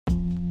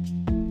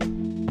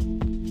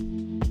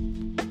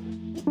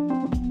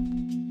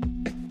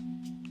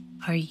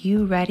Are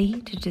you ready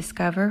to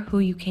discover who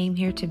you came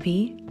here to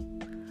be?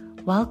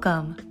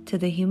 Welcome to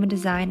the Human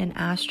Design and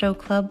Astro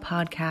Club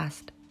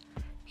podcast.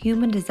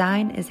 Human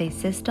Design is a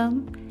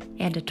system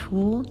and a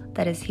tool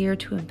that is here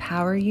to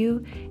empower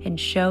you and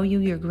show you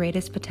your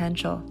greatest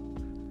potential.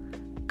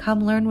 Come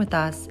learn with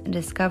us and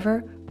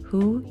discover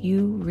who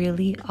you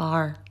really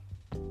are.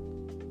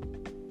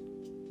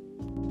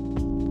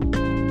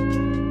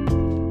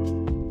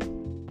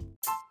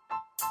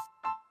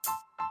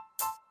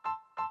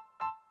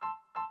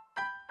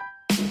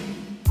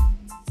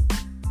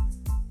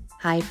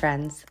 Hi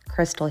friends,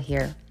 Crystal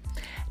here.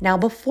 Now,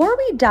 before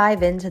we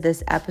dive into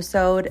this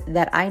episode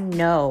that I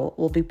know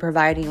will be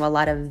providing you a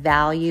lot of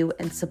value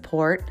and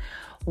support,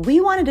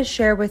 we wanted to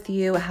share with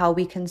you how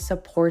we can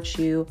support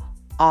you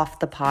off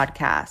the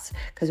podcast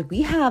because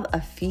we have a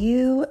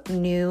few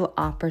new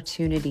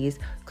opportunities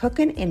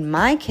cooking in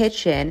my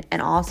kitchen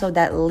and also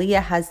that Leah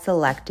has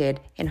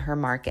selected in her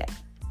market.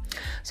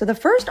 So the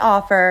first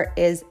offer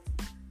is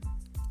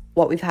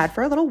what we've had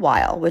for a little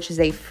while, which is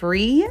a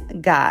free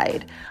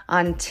guide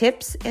on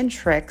tips and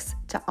tricks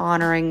to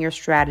honoring your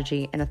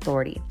strategy and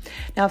authority.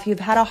 Now, if you've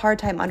had a hard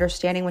time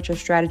understanding what your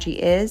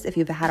strategy is, if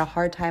you've had a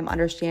hard time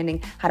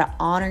understanding how to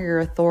honor your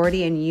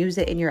authority and use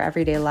it in your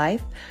everyday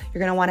life, you're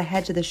going to want to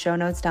head to the show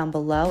notes down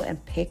below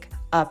and pick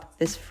up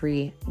this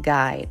free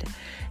guide.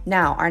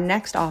 Now, our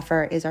next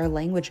offer is our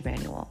language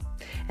manual,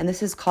 and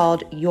this is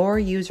called Your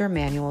User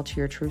Manual to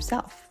Your True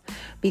Self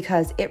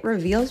because it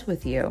reveals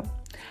with you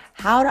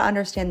how to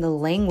understand the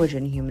language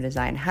in human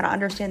design, how to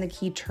understand the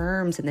key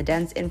terms and the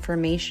dense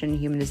information in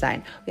human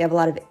design. We have a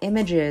lot of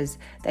images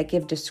that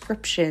give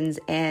descriptions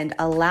and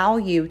allow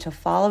you to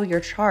follow your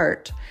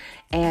chart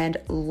and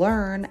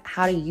learn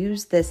how to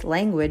use this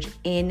language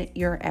in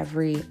your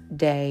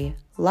everyday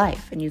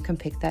life. And you can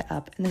pick that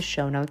up in the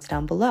show notes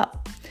down below.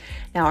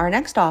 Now, our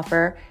next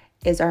offer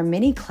is our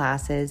mini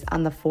classes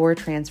on the 4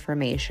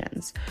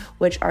 transformations,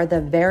 which are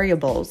the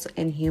variables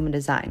in human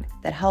design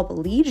that help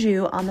lead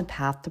you on the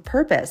path to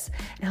purpose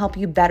and help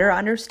you better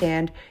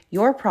understand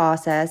your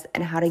process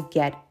and how to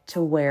get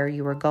to where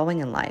you are going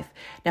in life.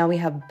 Now we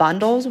have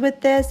bundles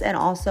with this and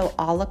also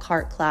a la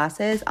carte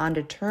classes on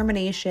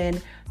determination,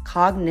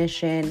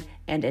 cognition,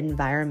 and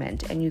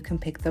environment, and you can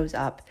pick those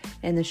up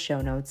in the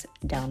show notes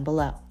down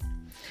below.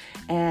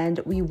 And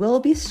we will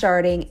be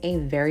starting a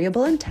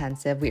variable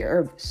intensive. We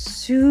are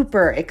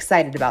super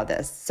excited about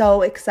this,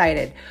 so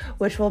excited,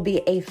 which will be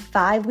a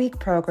 5-week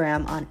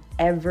program on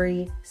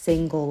every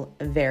single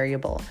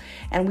variable.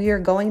 And we are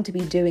going to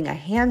be doing a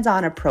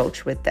hands-on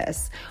approach with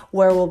this,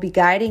 where we'll be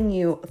guiding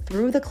you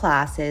through the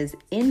classes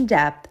in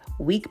depth,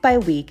 week by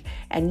week,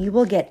 and you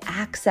will get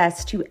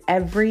access to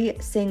every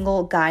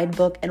single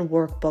guidebook and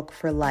workbook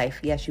for life.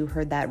 Yes, you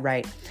heard that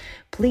right.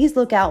 Please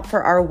look out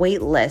for our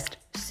wait list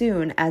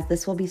soon, as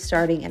this will be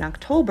starting in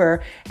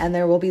October and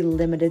there will be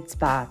limited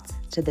spots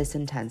to this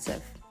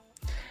intensive.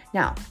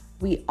 Now,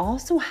 we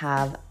also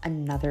have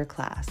another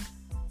class,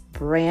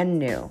 brand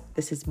new.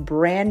 This is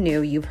brand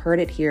new. You've heard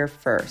it here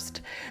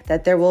first,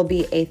 that there will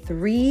be a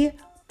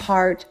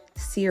 3-part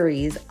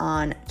series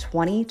on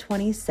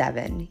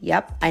 2027.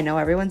 Yep, I know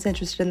everyone's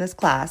interested in this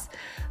class.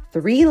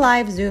 3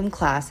 live Zoom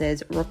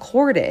classes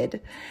recorded,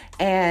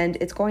 and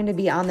it's going to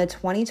be on the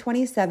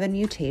 2027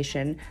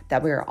 mutation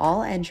that we are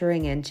all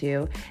entering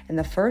into. And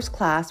the first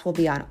class will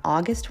be on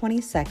August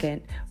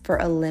 22nd for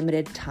a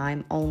limited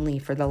time only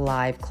for the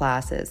live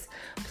classes.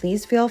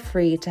 Please feel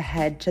free to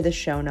head to the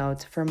show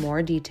notes for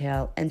more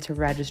detail and to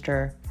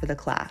register for the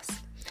class.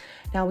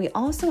 Now, we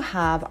also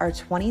have our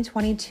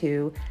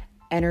 2022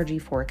 energy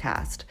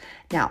forecast.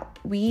 Now,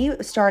 we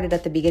started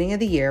at the beginning of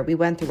the year. We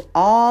went through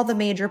all the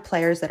major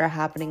players that are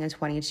happening in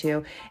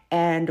 22,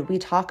 and we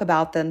talk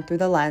about them through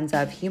the lens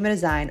of human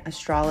design,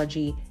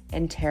 astrology,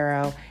 and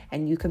tarot,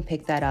 and you can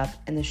pick that up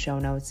in the show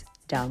notes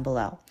down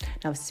below.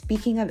 Now,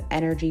 speaking of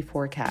energy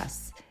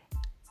forecasts,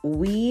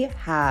 we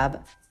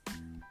have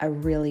a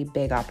really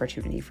big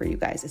opportunity for you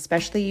guys,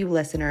 especially you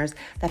listeners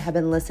that have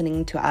been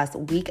listening to us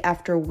week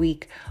after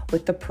week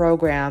with the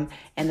program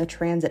and the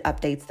transit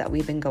updates that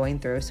we've been going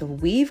through. So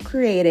we've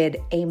created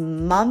a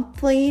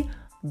monthly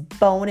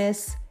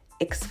bonus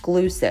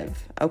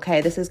exclusive.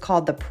 Okay, this is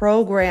called the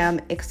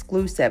program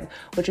exclusive,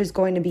 which is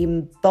going to be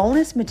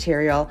bonus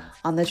material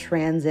on the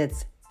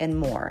transits and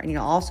more. And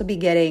you'll also be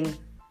getting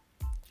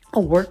a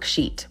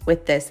worksheet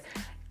with this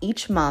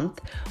each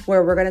month,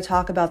 where we're going to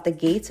talk about the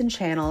gates and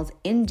channels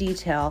in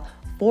detail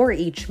for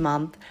each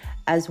month,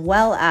 as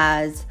well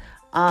as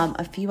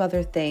a few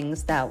other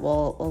things that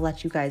we'll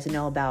let you guys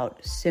know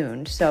about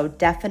soon. So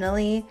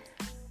definitely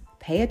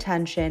pay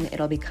attention.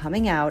 It'll be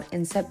coming out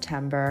in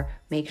September.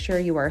 Make sure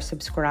you are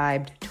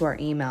subscribed to our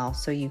email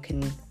so you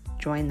can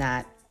join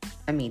that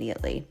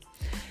immediately.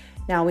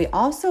 Now, we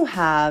also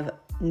have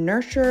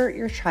Nurture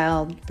Your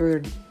Child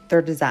Through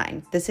Their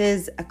Design. This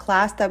is a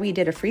class that we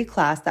did, a free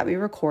class that we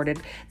recorded,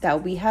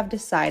 that we have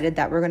decided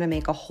that we're going to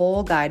make a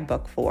whole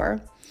guidebook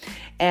for.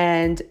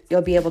 And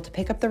you'll be able to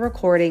pick up the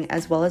recording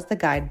as well as the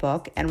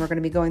guidebook. And we're going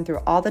to be going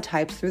through all the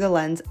types through the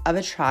lens of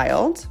a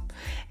child.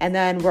 And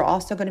then we're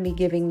also going to be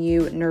giving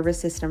you nervous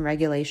system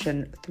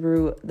regulation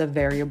through the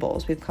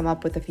variables. We've come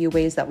up with a few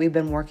ways that we've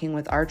been working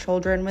with our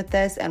children with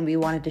this, and we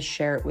wanted to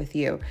share it with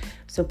you.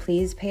 So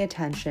please pay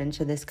attention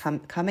to this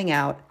coming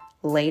out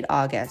late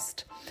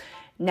August.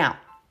 Now,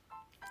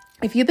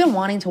 if you've been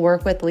wanting to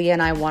work with Leah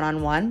and I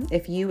one-on-one,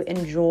 if you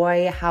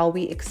enjoy how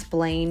we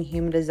explain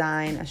human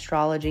design,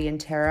 astrology, and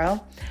tarot,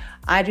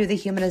 I do the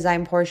human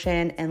design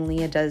portion and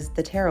Leah does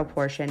the tarot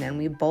portion, and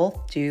we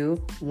both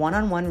do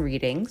one-on-one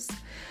readings.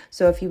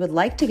 So if you would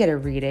like to get a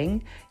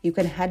reading, you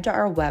can head to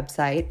our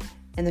website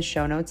in the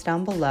show notes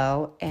down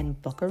below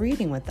and book a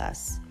reading with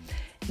us.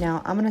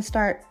 Now, I'm going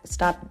to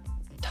stop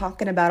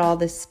talking about all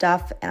this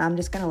stuff, and I'm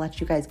just going to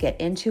let you guys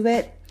get into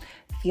it.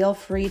 Feel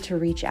free to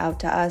reach out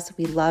to us.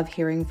 We love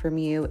hearing from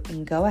you,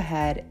 and go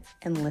ahead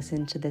and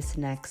listen to this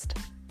next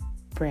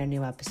brand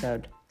new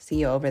episode. See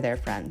you over there,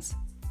 friends.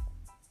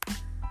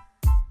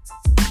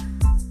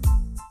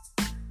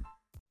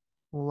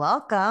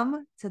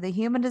 Welcome to the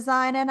Human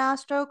Design and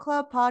Astro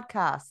Club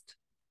podcast.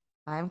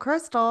 I'm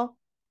Crystal.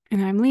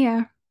 And I'm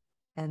Leah.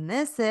 And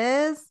this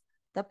is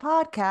the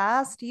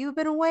podcast you've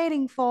been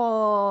waiting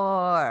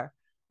for.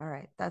 All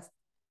right, that's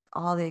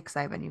all the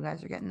excitement you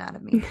guys are getting out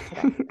of me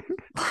today.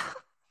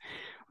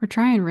 We're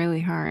trying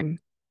really hard.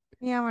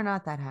 Yeah, we're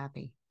not that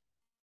happy.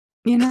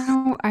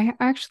 I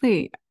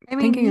actually,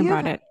 thinking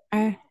about it,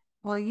 I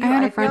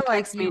had a friend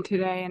text me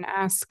today and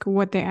ask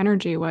what the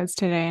energy was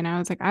today. And I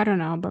was like, I don't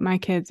know, but my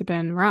kids have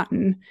been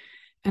rotten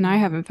and I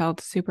haven't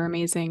felt super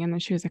amazing. And then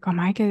she was like, oh,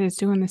 my kid is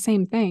doing the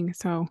same thing.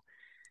 So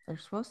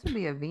there's supposed to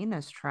be a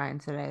Venus trine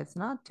today. It's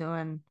not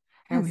doing,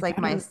 yeah, and it's like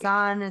my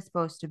sun is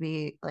supposed to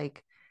be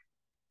like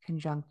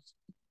conjunct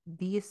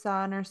the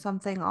sun or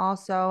something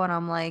also. And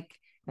I'm like,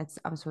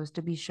 I'm supposed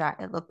to be shy.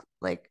 It looked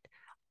like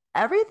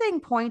everything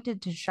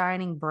pointed to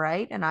shining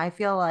bright. And I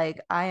feel like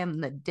I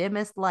am the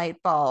dimmest light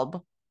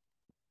bulb.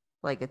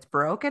 Like it's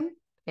broken.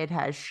 It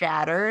has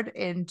shattered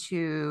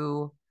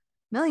into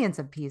millions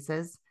of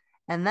pieces.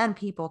 And then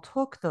people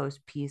took those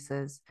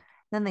pieces,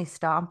 then they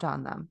stomped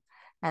on them.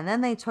 And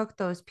then they took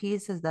those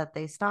pieces that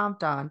they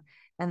stomped on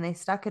and they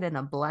stuck it in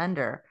a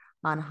blender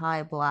on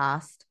high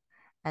blast.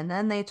 And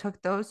then they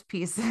took those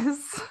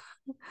pieces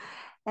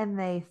and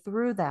they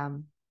threw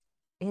them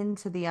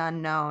into the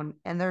unknown.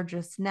 And they're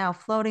just now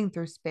floating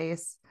through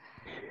space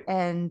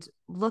and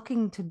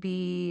looking to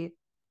be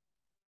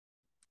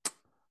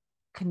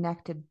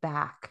connected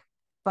back.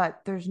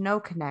 But there's no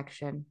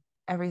connection.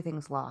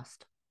 Everything's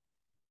lost.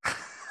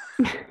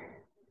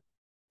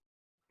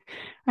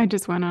 I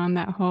just went on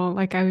that whole,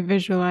 I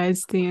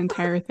visualized the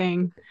entire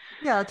thing.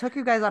 Yeah, it took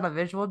you guys on a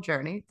visual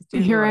journey.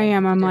 Here I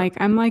am. I'm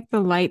like the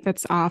light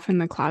that's off in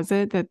the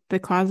closet, that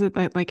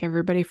like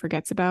everybody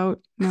forgets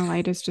about. And the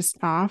light is just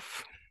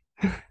off.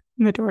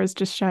 And the door is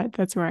just shut.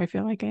 That's where I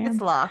feel like I am. It's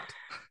locked.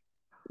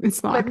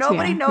 It's locked. But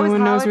nobody knows no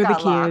one how knows it where the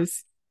got key locked.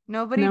 is.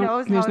 Nobody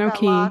knows how there's it no got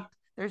key. locked.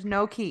 There's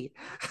no key.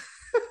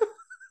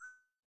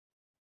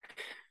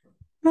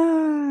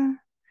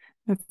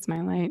 That's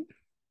my light.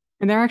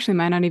 And there actually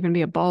might not even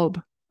be a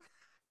bulb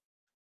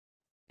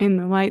in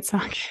the light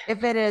socket.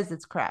 If it is,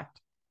 it's cracked.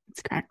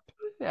 It's cracked.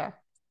 Yeah,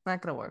 it's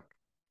not going to work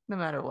no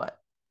matter what.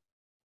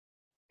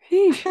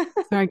 So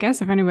I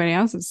guess if anybody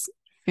else is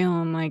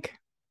feeling like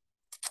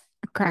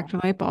a cracked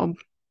light bulb.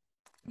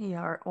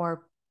 Yeah,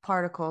 or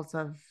particles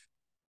of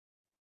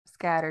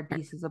scattered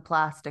pieces of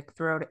plastic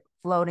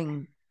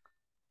floating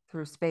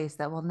through space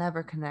that will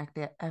never connect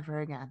it ever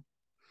again.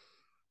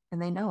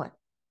 And they know it.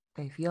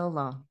 They feel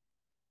alone.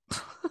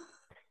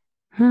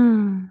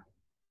 I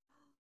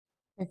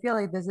feel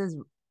like this is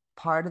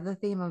part of the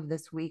theme of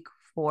this week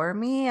for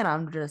me, and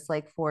I'm just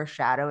like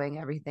foreshadowing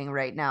everything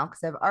right now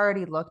because I've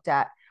already looked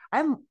at.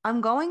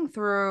 I'm going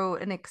through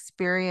an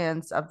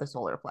experience of the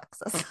solar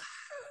plexus.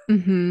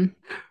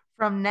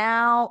 From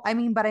now, I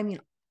mean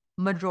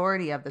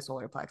majority of the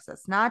solar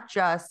plexus, not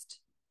just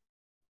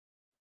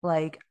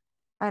like,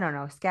 I don't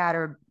know,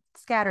 scattered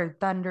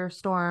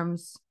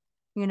thunderstorms,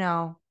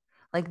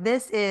 like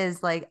this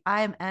is like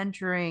I'm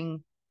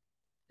entering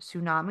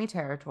tsunami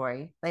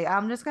territory. Like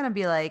I'm just gonna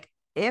be like,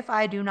 if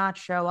I do not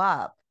show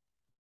up,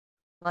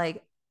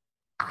 like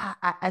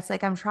it's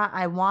like I'm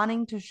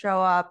wanting to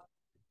show up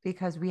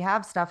because we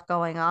have stuff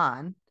going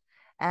on,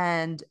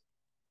 and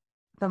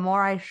the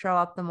more I show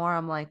up, the more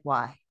I'm like,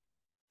 why?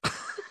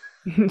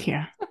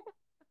 Yeah.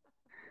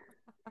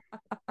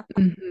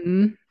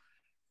 So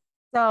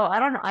I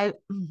don't know.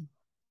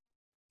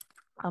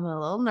 I'm a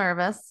little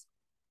nervous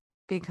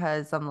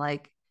because I'm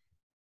like,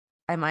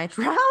 I might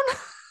drown.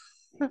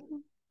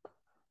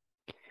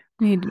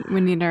 We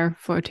need our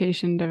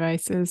flotation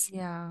devices.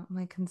 Yeah. I'm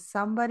like,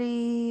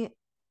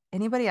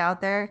 anybody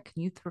out there,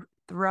 can you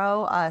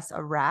throw us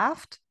a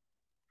raft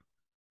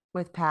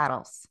with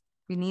paddles?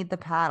 We need the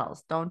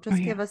paddles. Don't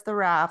just give us the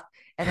raft.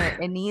 And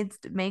it needs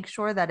to make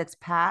sure that it's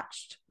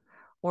patched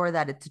or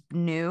that it's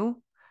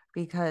new,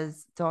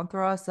 because don't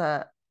throw us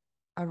a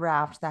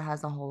raft that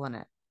has a hole in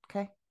it.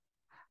 Okay.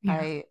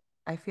 Yeah.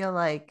 I feel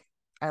like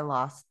I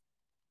lost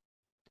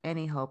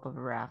any hope of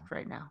a raft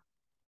right now.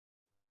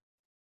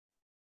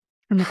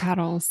 And the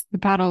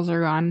paddles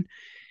are gone.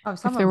 Oh,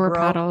 If there someone were broke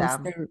paddles,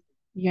 them.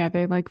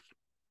 they like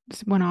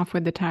went off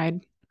with the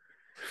tide.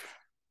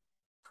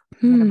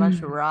 Hit a bunch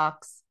of Hmm.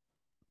 rocks,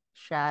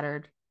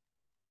 shattered.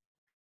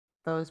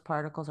 Those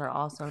particles are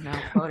also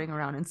now floating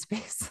around in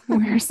space.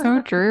 We're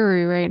so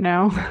dreary right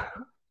now.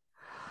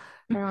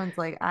 Everyone's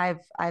like, I've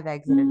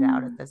exited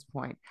out at this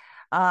point.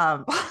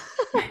 Um,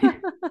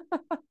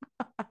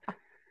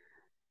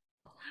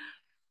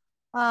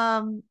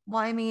 well,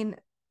 I mean,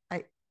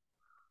 I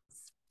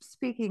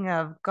speaking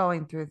of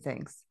going through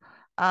things,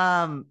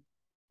 um,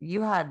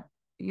 you had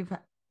you've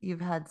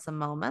you've had some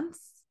moments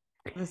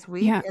this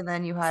week, Yeah. and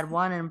then you had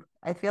one, and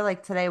I feel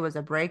like today was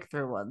a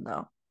breakthrough one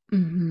though.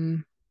 Hmm.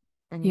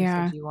 And you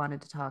said Yeah. you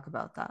wanted to talk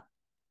about that.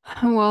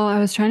 Well, I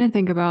was trying to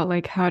think about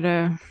like how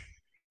to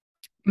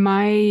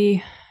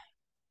my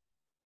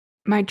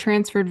my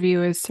transferred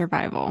view is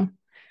survival.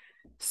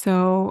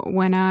 So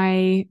when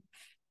I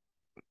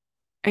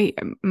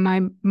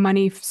my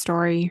money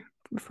story,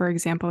 for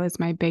example, is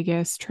my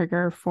biggest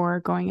trigger for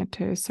going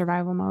into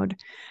survival mode.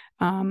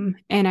 And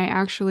I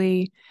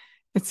actually,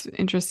 it's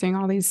interesting,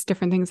 all these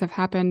different things have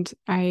happened.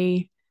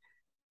 I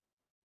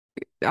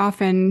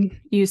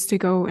often used to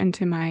go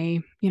into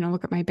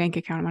look at my bank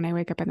account when I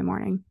wake up in the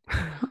morning.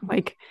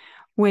 Like,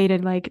 way to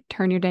like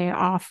turn your day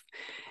off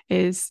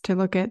is to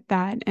look at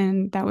that.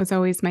 And that was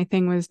always my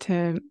thing, was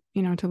to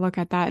look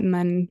at that and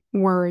then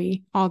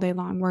worry all day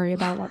long, worry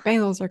about what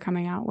bills are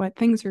coming out, what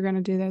things are going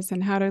to do this,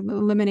 and how to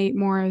eliminate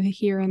more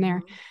here and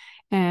there.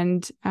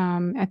 Mhm.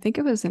 And I think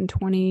it was in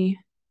 2020,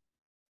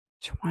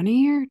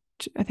 or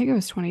I think it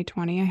was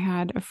 2020, I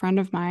had a friend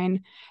of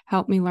mine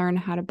help me learn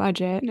how to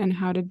budget and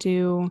how to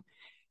do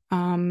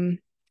um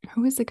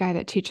who is the guy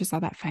that teaches all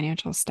that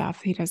financial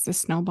stuff? He does the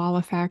snowball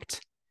effect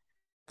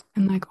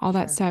and like all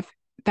that Sure. stuff.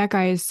 That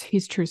guy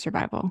he's true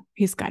survival.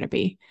 He's got to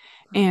be.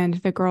 And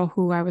the girl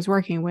who I was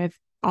working with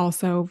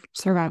also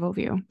survival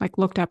view, like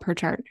looked up her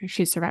chart.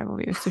 She's survival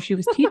view. So she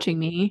was teaching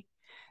me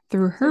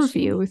through So her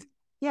view.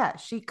 yeah,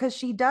 because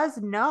she does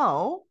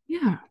know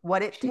Yeah,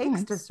 what it she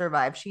takes to does.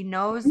 survive. She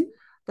knows Mhm.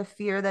 the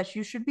fear that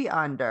you should be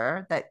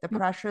under, that the Yep.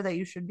 pressure that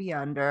you should be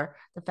under,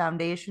 the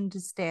foundation to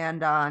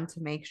stand on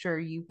to make sure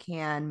you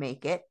can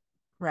make it,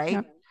 right?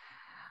 Yep.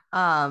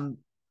 Um,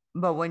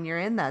 but when you're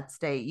in that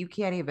state, you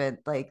can't even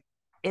like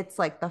it's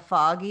like the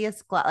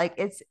foggiest glass, like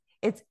it's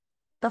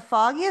the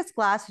foggiest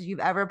glasses you've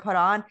ever put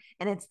on,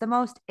 and it's the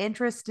most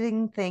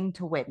interesting thing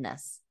to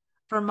witness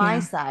from my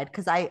Yeah. side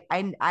because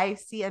I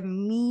see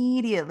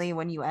immediately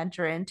when you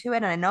enter into it,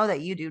 and I know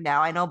that you do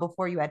now. I know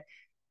before you had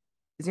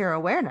zero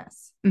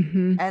awareness,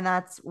 Hmm. and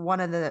that's one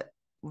of the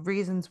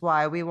reasons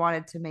why we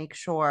wanted to make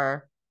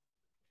sure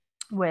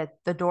with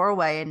the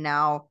doorway and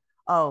now,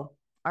 oh,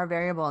 our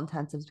variable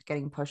intensive is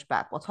getting pushed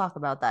back. We'll talk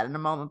about that in a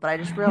moment, but I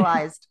just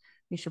realized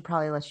we should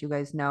probably let you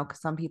guys know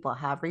because some people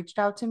have reached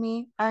out to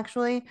me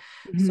actually.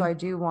 So Hmm. I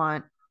do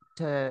want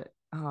to,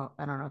 oh,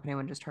 I don't know if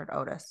anyone just heard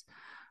Otis.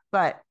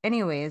 But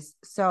anyways,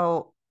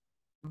 so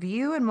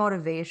view and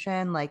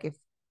motivation, like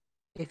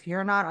if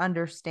you're not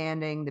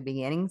understanding the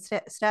beginning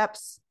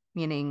steps,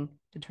 meaning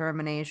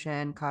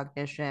determination,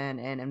 cognition,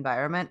 and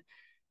environment,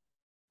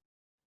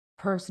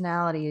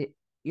 personality,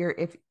 you're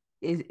if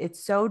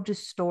it's so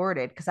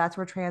distorted because that's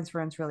where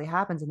transference really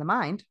happens in the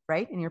mind,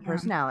 right? In your Yeah.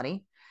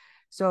 personality.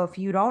 So if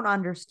you don't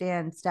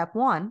understand step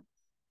one,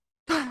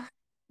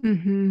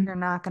 Hmm. you're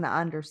not going to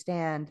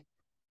understand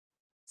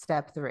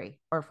step three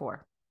or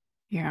four.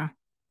 Yeah.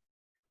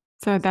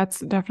 So that's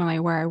definitely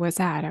where I was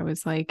at. I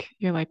was like,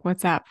 you're like,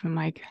 what's up? I'm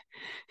like,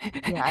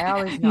 Yeah, I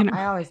always know. you know,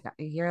 I always know.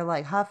 You're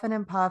like huffing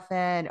and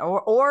puffing,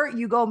 or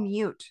you go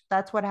mute.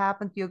 That's what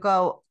happens. You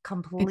go I do.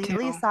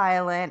 completely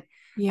silent,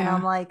 and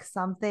I'm Yeah. like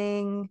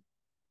something.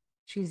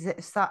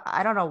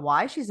 I don't know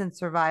why she's in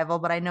survival,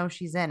 but I know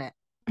she's in it.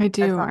 I That's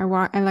do.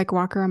 not. I like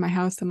walk around my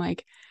house. I'm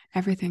like,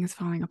 everything is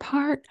falling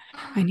apart.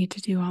 I need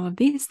to do all of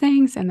these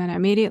things. And then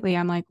immediately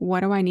I'm like, what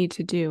do I need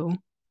to do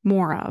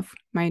more of?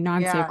 My Yeah.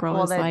 non-sacral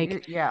Well, is then,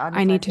 like, yeah,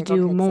 I need undefined to sacral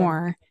do kicks in.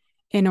 more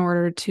in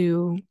order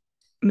to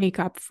make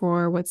up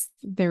for what's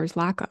there's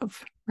lack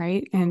of,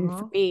 right? And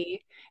for Mm-hmm.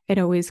 me, it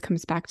always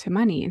comes back to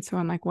money. And so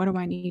I'm like, what do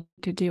I need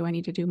to do? I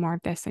need to do more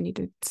of this. I need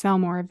to sell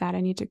more of that.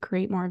 I need to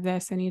create more of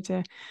this. I need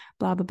to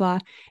blah, blah, blah.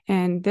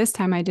 And this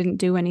time I didn't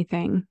do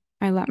anything.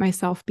 I let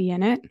myself be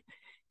in it.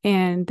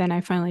 And then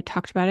I finally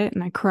talked about it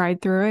and I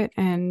cried through it.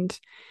 And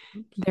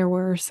Oops. there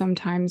were some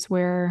times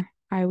where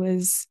I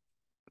was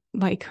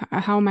like,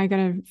 how am I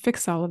going to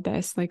fix all of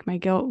this? Like my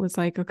guilt was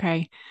like,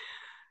 okay,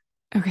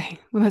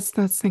 well, let's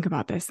think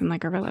about this in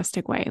like a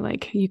realistic way.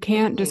 Like you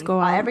can't just Thinking.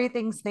 go out.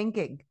 Everything's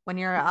thinking. When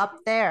you're up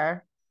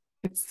there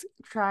It's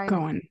trying to,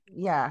 going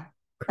yeah,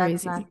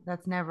 crazy.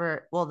 that's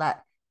never, well,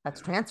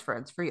 that's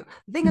transference for you.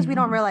 The thing is, we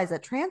don't Hmm. realize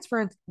that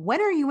transference,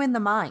 when are you in the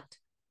mind,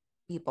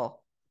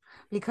 people?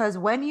 Because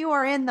when you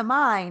are in the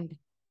mind,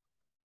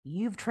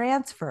 you've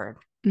transferred.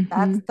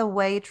 That's Hmm. the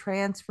way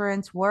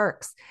transference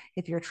works.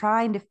 If you're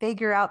trying to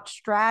figure out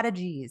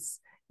strategies,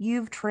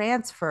 you've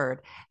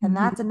transferred. And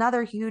that's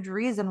another huge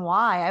reason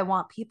why I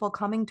want people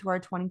coming to our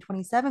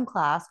 2027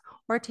 class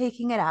or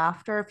taking it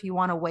after if you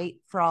want to wait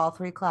for all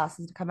 3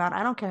 classes to come out.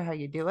 I don't care how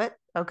you do it.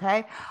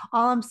 Okay.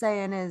 All I'm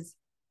saying is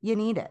you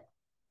need it.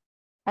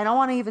 I don't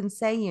want to even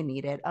say you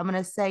need it. I'm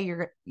going to say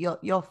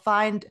you'll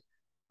find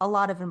a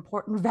lot of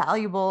important,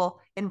 valuable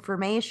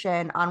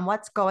information on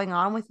what's going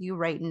on with you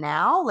right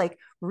now, like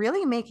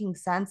really making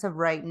sense of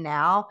right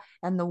now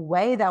and the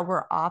way that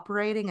we're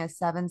operating as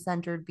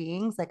seven-centered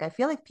beings. Like I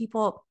feel like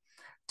people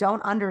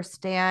don't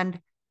understand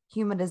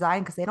human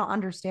design because they don't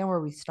understand where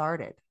we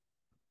started.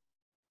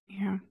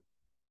 Yeah.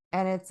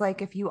 And it's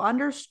like if you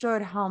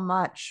understood how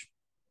much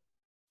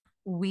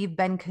we've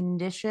been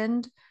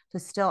conditioned to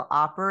still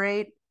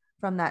operate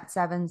from that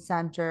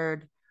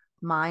seven-centered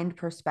mind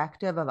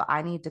perspective of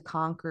I need to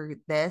conquer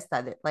this,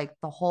 that it, like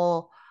the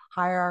whole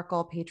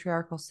hierarchical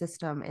patriarchal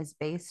system is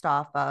based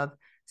off of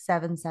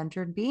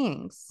seven-centered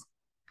beings.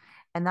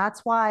 And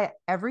that's why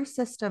every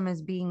system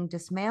is being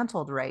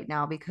dismantled right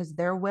now because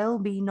there will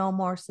be no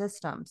more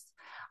systems.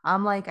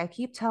 I'm like, I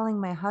keep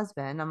telling my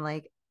husband, I'm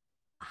like,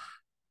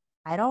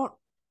 I don't,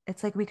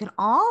 it's like we can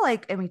all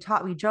like, and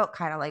we joke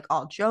kind of like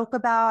all joke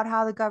about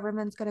how the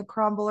government's going to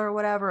crumble or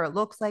whatever. It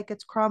looks like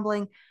it's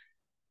crumbling,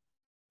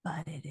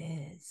 but it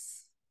is.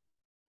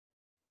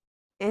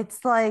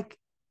 It's like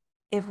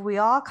if we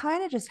all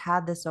kind of just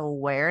had this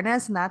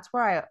awareness, and that's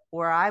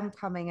where I'm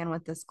coming in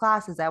with this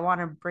class is I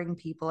want to bring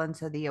people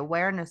into the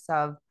awareness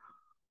of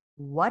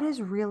what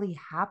is really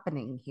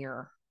happening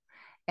here.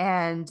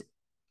 And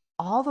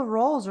all the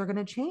roles are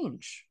going to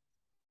change.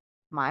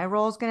 My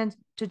role is going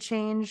to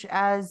change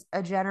as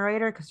a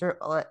generator because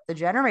the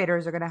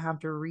generators are going to have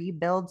to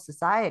rebuild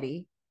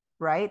society,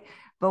 right?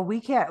 But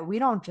we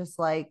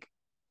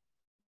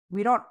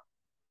don't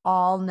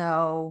all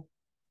know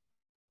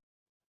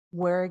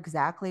where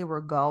exactly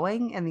we're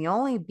going. And the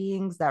only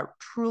beings that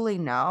truly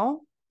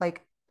know,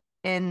 like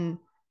in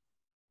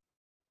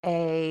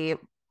a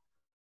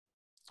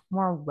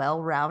more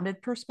well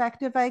rounded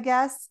perspective, I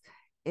guess,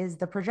 is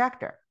the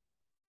projector.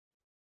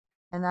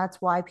 And that's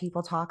why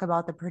people talk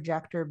about the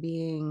projector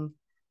being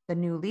the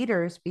new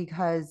leaders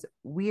because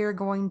we are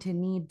going to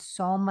need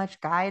so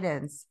much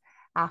guidance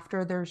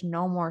after there's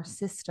no more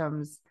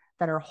systems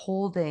that are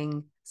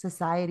holding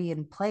society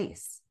in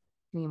place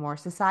anymore.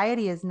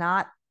 Society is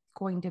not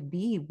going to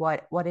be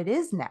what it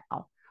is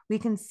now. We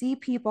can see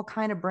people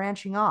kind of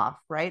branching off,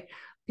 right?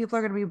 People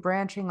are going to be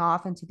branching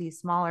off into these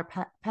smaller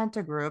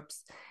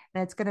pentagroups,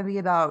 and it's going to be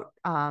about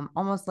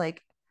almost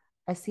like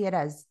I see it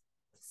as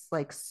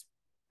like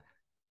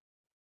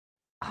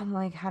I'm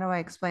like, how do I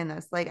explain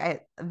this? Like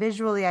I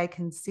visually I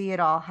can see it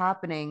all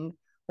happening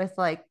with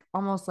like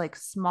almost like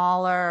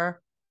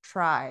smaller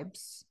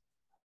tribes,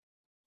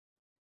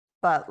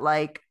 but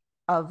like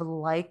of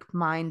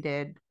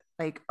like-minded,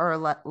 like or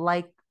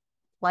like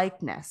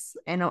likeness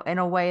in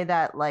a way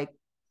that like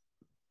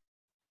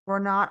we're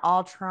not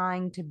all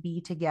trying to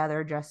be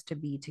together just to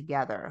be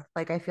together.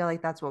 Like I feel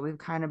like that's what we've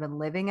kind of been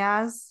living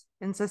as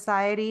in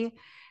society.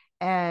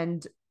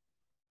 And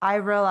I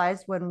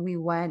realized when we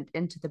went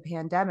into the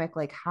pandemic,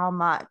 like how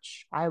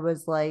much I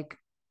was like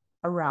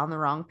around the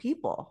wrong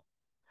people.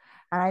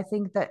 And I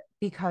think that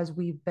because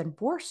we've been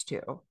forced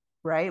to,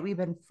 right? We've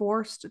been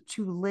forced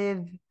to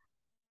live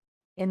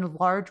in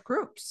large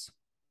groups.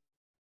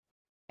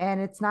 And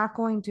it's not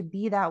going to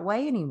be that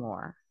way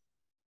anymore.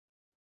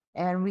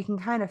 And we can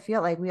kind of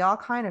feel like we all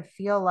kind of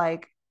feel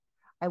like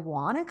I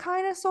want to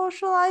kind of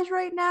socialize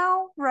right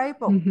now, right?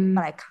 But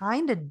I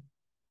kind of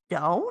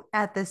don't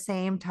at the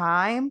same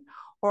time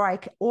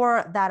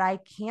or that I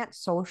can't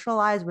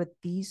socialize with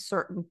these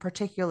certain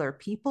particular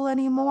people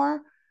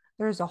anymore.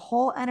 There's a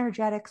whole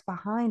energetics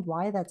behind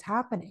why that's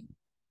happening.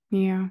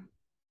 Yeah.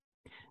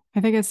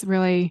 I think it's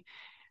really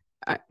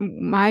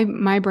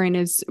my brain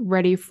is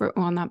ready for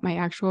well not my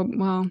actual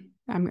well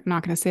I'm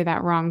not going to say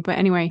that wrong but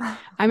anyway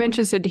I'm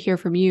interested to hear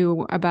from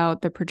you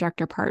about the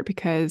projector part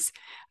because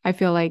I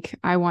feel like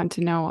I want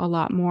to know a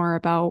lot more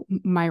about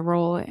my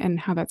role and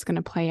how that's going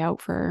to play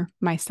out for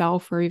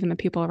myself or even the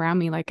people around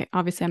me. Like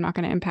obviously I'm not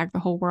going to impact the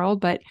whole world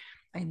but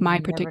I mean, my you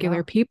never particular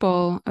know.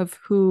 people of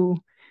who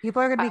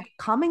People are going to I, be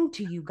coming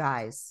to you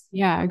guys.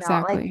 yeah, You know,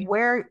 like exactly.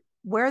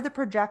 where the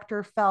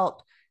projector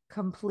felt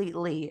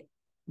completely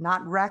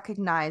not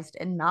recognized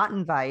and not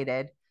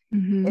invited,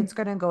 it's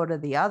going to go to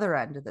the other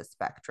end of the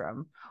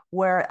spectrum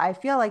where I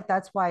feel like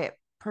that's why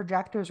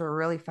projectors are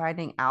really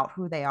finding out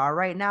who they are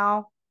right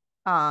now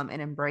and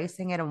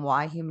embracing it and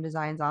why human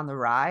design is on the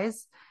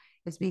rise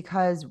is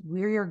because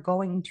we're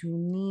going to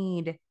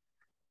need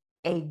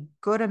a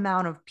good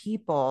amount of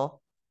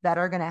people that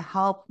are going to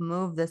help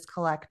move this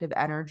collective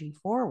energy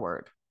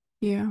forward.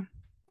 Yeah.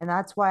 And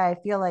that's why I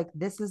feel like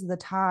this is the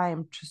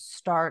time to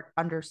start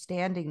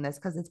understanding this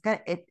because it's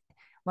gonna it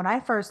when I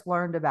first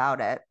learned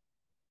about it,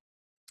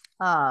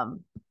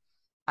 um,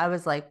 I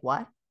was like,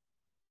 what?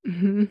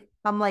 Hmm.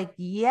 I'm like,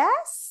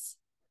 yes,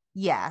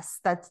 yes,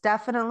 that's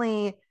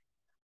definitely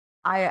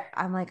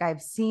I'm like,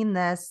 I've seen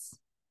this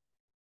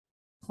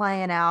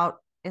playing out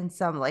in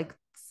some like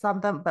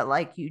something, but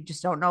like you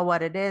just don't know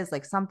what it is.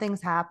 Like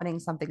something's happening,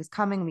 something's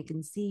coming. We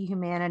can see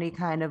humanity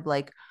kind of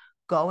like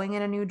going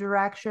in a new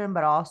direction,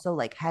 but also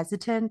like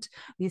hesitant.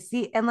 You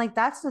see, and like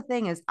that's the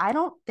thing is, I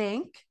don't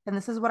think, and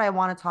this is what I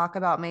want to talk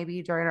about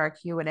maybe during our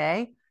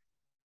Q&A.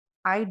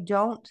 I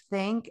don't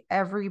think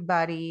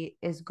everybody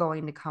is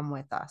going to come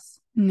with us.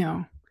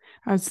 No,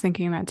 I was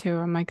thinking that too.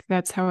 I'm like,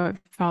 that's how it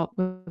felt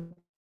with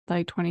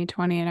like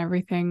 2020 and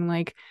everything.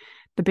 Like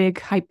the big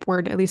hype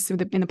word, at least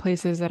in the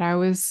places that I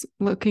was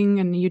looking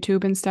and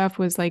YouTube and stuff,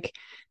 was like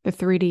the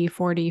 3D,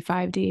 4D,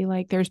 5D.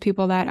 Like there's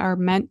people that are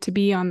meant to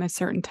be on a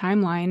certain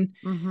timeline,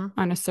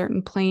 on a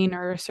certain plane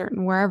or a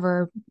certain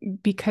wherever,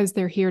 because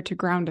they're here to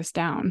ground us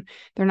down.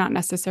 They're not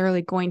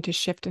necessarily going to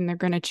shift and they're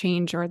going to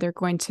change, or they're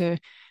going to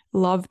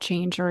love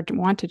change or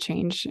want to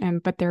change,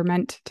 and but they're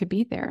meant to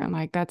be there. And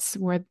like that's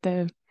where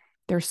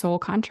their soul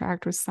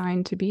contract was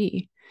signed to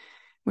be,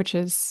 which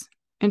is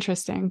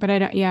interesting. But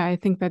I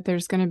think that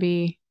there's going to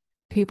be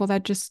people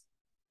that just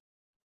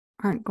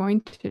aren't going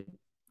to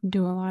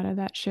do a lot of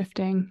that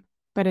shifting.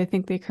 But I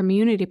think the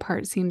community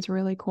part seems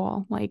really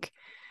cool. Like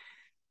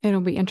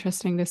it'll be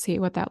interesting to see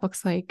what that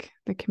looks like,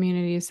 the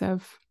communities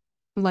of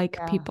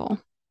like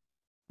people.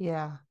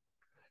 Yeah.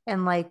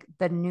 And like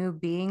the new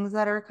beings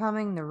that are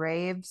coming, the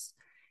raves,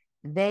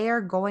 they are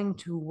going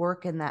to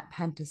work in that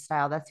penta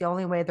style. That's the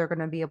only way they're going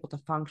to be able to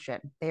function.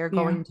 They are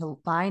going to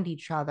find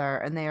each other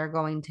and they are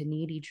going to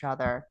need each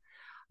other.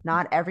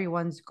 Not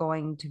everyone's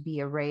going to be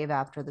a rave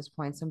after this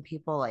point. Some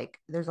people like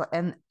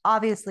and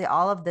obviously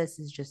all of this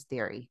is just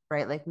theory,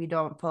 right? Like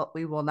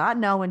we will not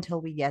know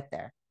until we get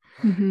there.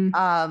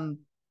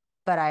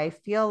 But I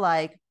feel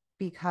like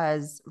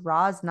because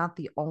Ra's not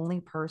the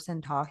only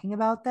person talking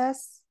about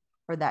this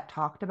or that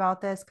talked about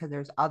this, because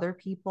there's other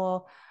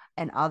people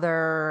and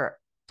other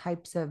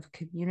types of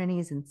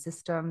communities and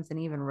systems and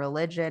even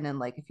religion. And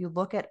like if you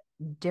look at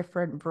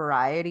different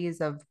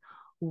varieties of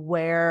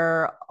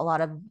where a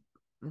lot of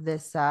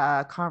this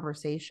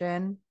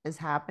conversation is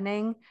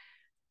happening,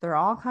 they're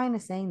all kind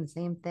of saying the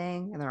same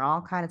thing and they're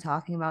all kind of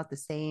talking about the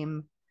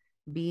same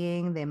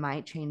being. They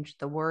might change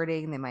the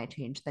wording, they might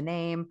change the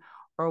name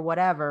or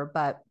whatever,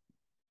 but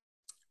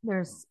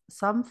there's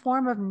some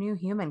form of new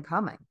human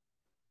coming.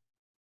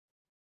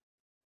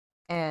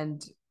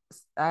 And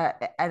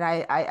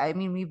I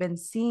mean, we've been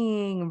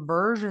seeing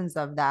versions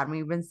of that. And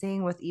we've been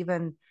seeing with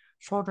even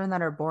children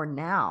that are born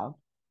now,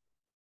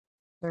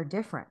 they're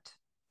different,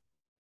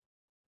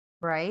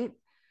 right?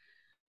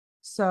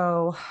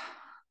 So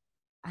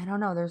I don't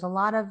know. There's a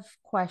lot of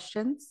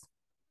questions.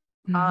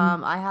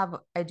 I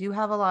do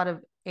have a lot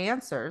of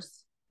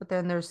answers, but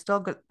then there's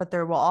still good, but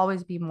there will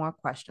always be more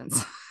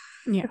questions.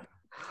 Yeah.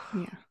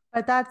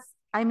 But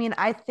I mean,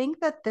 I think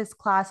that this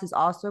class is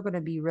also going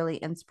to be really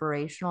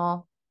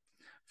inspirational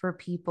for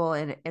people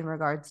in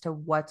regards to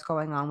what's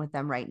going on with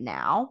them right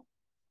now,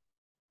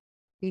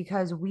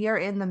 because we are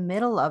in the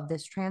middle of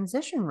this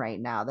transition right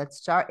now.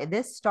 This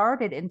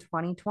started in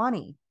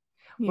 2020.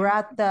 We're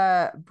at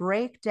the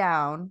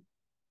breakdown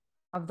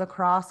of the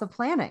cross of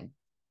planning.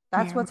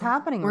 That's what's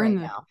happening right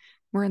now.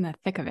 We're in the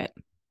thick of it.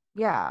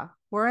 Yeah.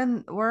 We're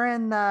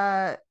in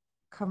the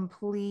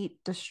complete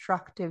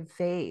destructive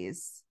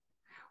phase,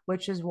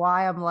 which is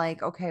why I'm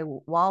like, okay,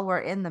 while we're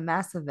in the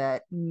mess of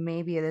it,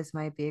 maybe this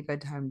might be a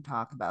good time to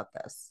talk about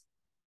this.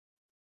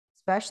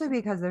 Especially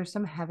because there's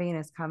some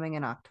heaviness coming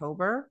in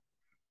October.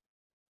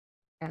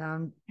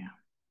 And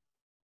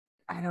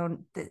I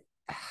don't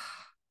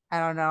I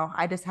don't know.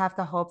 I just have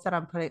to hope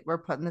that we're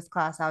putting this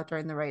class out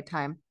during the right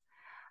time.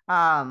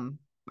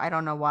 I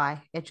don't know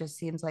why. It just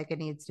seems like it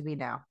needs to be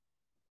now.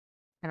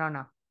 I don't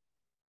know.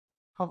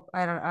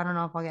 I don't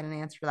know if I'll get an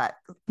answer to that.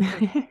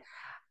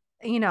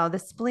 You know, the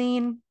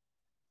spleen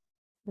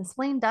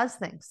does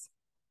things.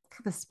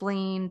 The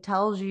spleen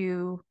tells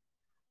you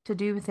to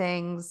do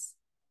things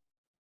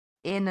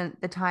in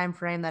the time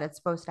frame that it's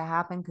supposed to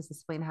happen, because the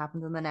spleen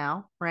happens in the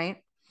now, right?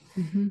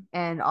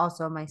 And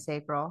also my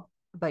sacral,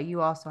 but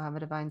you also have a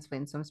divine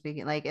spleen. So I'm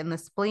speaking like, and the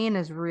spleen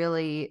is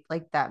really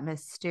like that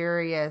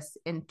mysterious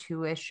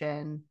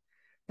intuition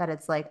that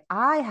it's like,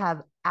 I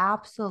have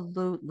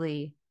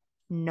absolutely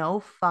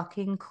no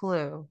fucking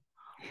clue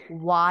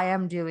why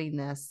I'm doing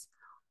this.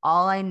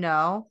 All I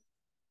know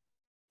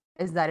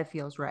is that it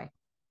feels right.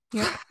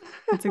 Yep.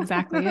 That's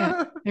exactly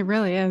it. It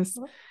really is.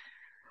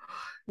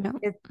 Yep.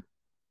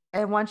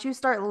 And once you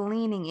start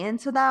leaning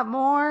into that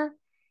more,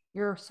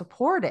 you're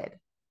supported.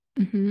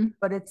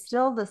 But it's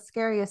still the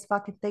scariest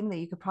fucking thing that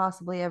you could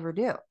possibly ever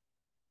do.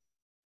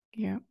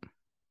 Yep.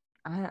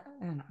 I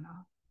don't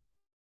know.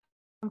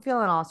 I'm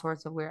feeling all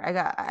sorts of weird.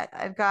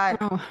 I've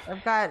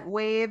got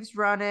waves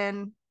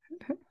running.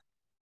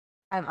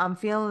 I'm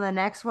feeling the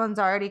next one's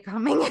already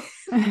coming.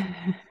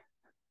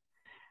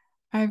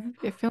 I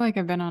feel like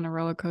I've been on a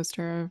roller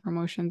coaster of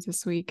emotions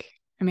this week.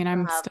 I mean,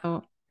 I'm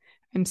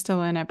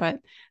still in it, but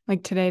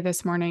like today,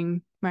 this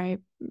morning, my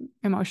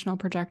emotional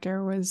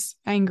projector was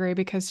angry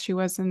because she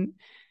wasn't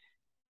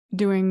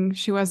allowed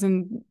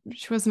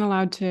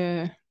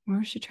to. What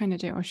was she trying to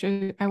do? I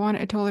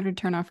told her to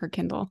turn off her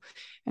Kindle,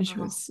 and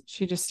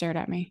she just stared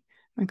at me.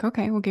 I'm like,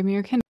 okay, well, give me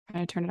your Kindle.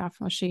 I turned it off.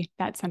 Well,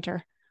 that sent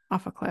her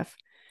off a cliff.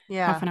 Half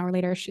Yeah. an hour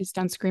later, she's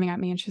done screaming at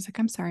me and she's like,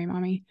 I'm sorry,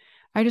 mommy.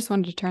 I just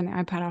wanted to turn the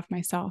iPad off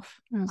myself.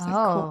 I was like,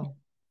 cool.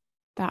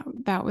 Oh.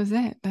 That was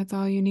it. That's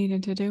all you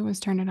needed to do was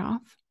turn it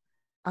off.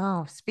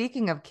 Oh,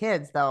 speaking of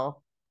kids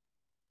though,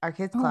 our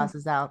kids Oh, class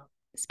is out.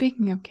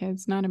 speaking of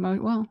kids, not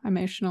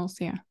emotional.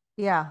 So yeah.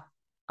 Yeah.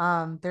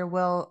 There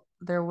will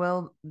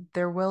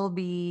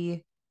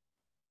be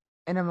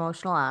an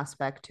emotional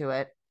aspect to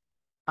it.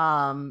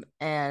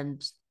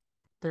 And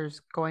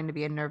there's going to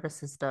be a nervous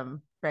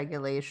system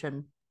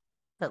regulation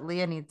that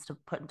Leah needs to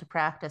put into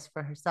practice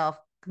for herself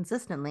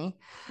consistently.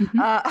 Mm-hmm.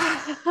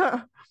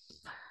 Uh,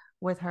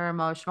 with her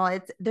emotional,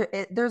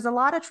 there's a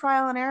lot of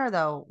trial and error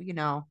though,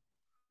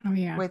 Oh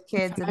yeah. with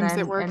kids, and Sometimes it then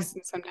and works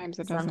and sometimes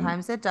it doesn't.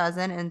 sometimes it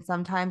doesn't, and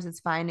sometimes it's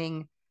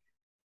finding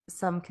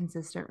some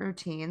consistent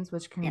routines,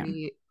 which can Yeah.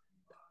 be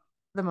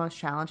the most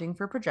challenging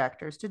for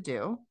projectors to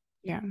do.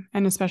 Yeah.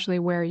 And especially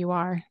where you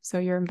are. So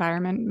your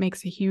environment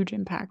makes a huge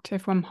impact.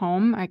 If I'm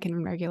home, I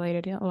can regulate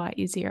it a lot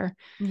easier.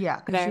 Yeah,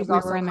 But because she's we were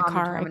also in the calm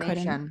car, I couldn't.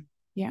 determination.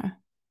 Yeah.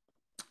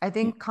 I Yeah.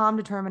 think calm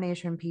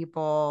determination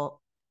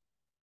people,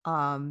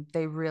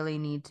 they really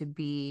need to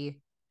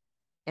be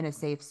in a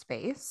safe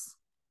space.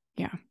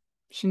 Yeah.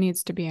 She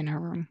needs to be in her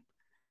room.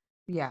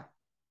 Yeah,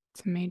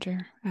 It's a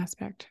major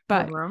aspect. her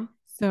But room.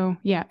 so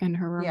yeah, in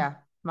her room. Yeah,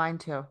 mine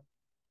too.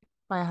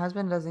 My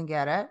husband doesn't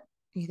get it.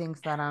 He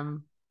thinks that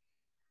I'm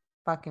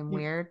fucking Yeah.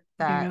 weird,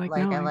 Yeah, you're that like,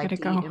 like no, I I like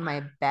gotta to eat go. in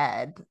my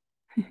bed.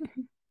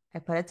 I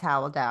put a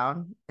towel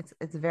down.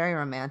 It's very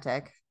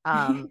romantic.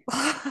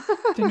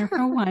 Dinner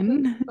for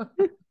one.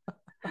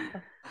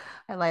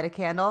 I light a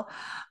candle.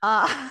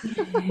 Uh,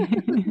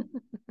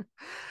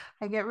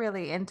 I get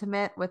really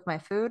intimate with my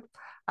food.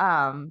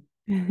 Um,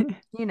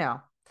 you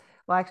know,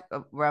 well,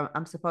 well,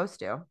 I'm supposed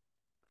to.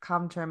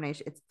 Calm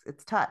determination.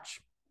 It's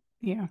touch.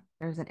 Yeah.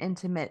 There's an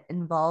intimate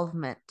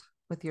involvement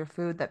with your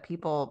food that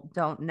people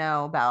don't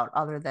know about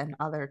other than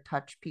other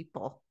touch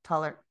people.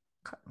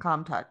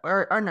 Calm touch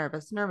or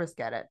nervous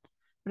get it,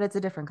 but it's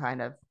a different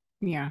kind of.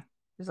 Yeah.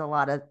 There's a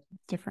lot of. I,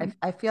 Different.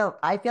 I feel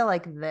I feel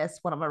like this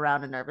when I'm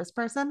around a nervous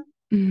person,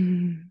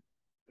 Mm.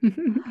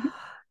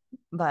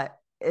 but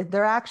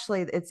they're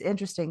actually, it's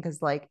interesting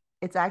because like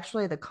it's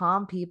actually the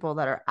calm people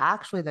that are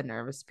actually the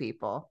nervous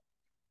people,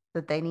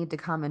 that they need to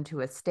come into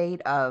a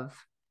state of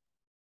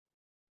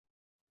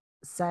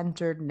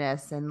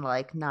centeredness and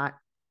like not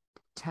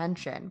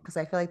tension, because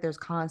I feel like there's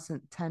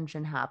constant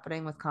tension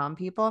happening with calm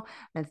people,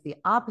 and it's the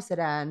opposite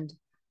end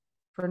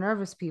for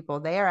nervous people.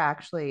 They are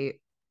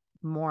actually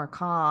more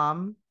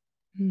calm,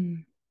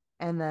 Mm.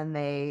 and then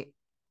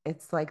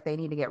it's like they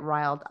need to get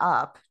riled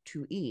up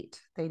to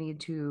eat. They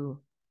need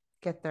to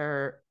get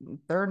their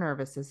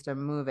nervous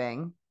system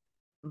moving,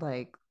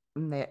 like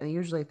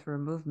usually through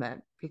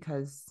movement,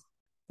 because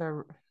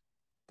they're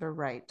they're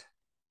right.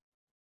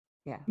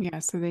 Yeah. Yeah,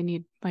 so they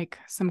need like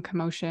some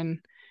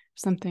commotion,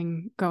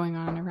 something going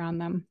on around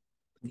them.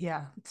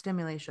 Yeah,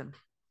 stimulation.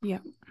 Yeah.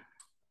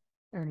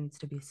 There needs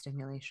to be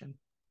stimulation.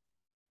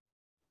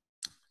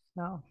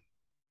 So,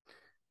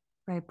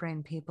 right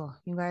brain people,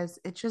 you guys,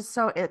 it's just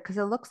so it because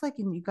it looks like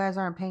you guys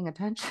aren't paying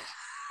attention,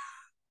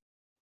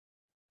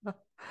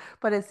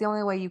 but it's the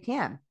only way you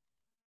can.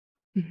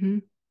 Hmm.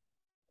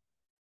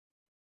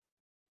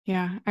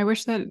 Yeah. I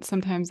wish that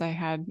sometimes I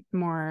had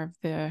more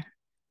of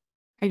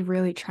I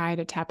really try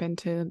to tap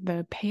into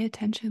the pay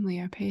attention,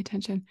 Leah, pay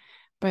attention.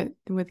 But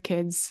with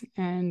kids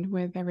and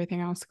with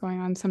everything else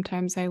going on,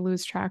 sometimes I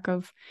lose track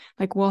of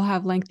like we'll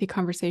have lengthy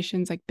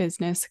conversations, like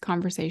business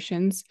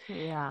conversations.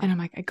 Yeah. And I'm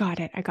like, I got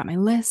it. I got my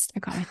list. I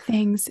got my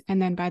things.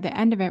 And then by the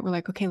end of it, we're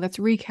like, okay, let's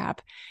recap.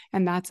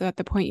 And that's at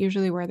the point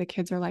usually where the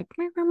kids are like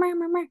 "Meow, meow, meow,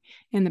 meow, meow,"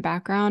 in the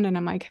background. And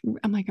I'm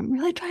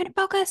really trying to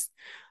focus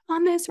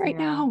on this right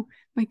Yeah. now.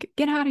 Like,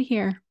 get out of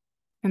here.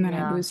 And then I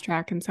Yeah. lose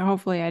track. And so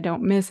hopefully I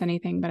don't miss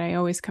anything, but I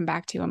always come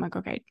back to, I'm like,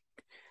 okay,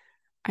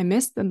 I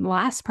missed the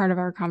last part of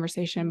our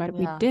conversation, but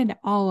we Yeah. did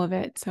all of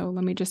it. So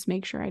let me just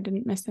make sure I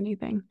didn't miss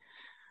anything.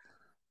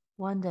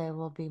 One day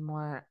we'll be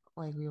more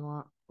like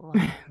we'll have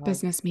like,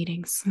 Business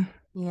meetings.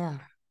 yeah.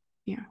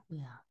 Yeah.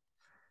 Yeah.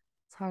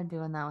 It's hard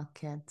doing that with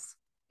kids.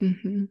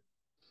 Hmm.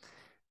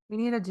 We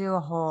need to do a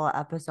whole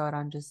episode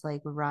on just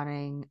like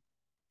running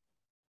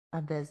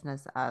a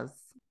business as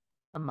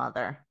a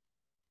mother.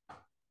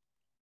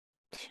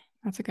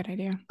 That's a good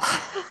idea.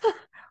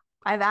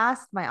 I've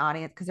asked my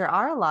audience because there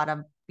are a lot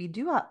of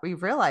we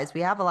realize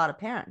we have a lot of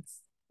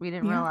parents. We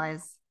didn't Yeah.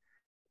 realize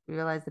we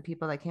realized the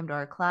people that came to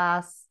our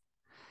class,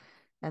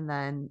 and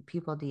then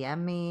people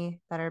DM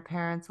me that are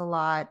parents a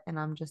lot, and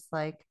I'm just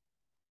like,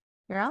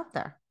 you're out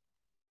there.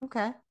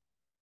 Okay.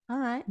 All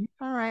right.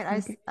 All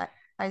right. Okay.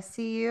 I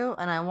see you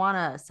and I want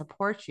to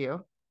support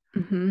you.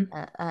 Hmm.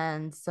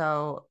 And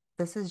so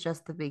this is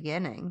just the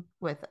beginning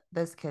with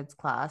this kid's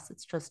class.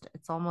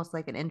 It's almost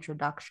like an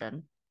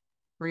introduction,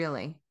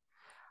 really.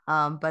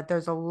 But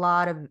there's a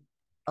lot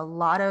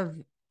of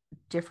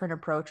different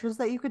approaches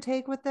that you could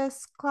take with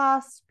this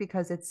class,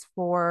 because it's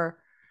for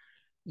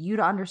you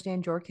to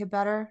understand your kid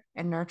better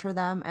and nurture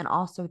them, and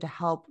also to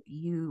help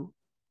you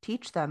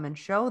teach them and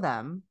show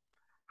them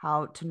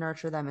how to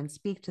nurture them and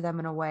speak to them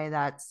in a way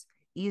that's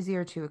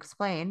easier to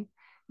explain.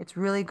 It's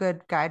really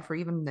good guide for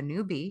even the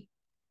newbie,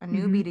 a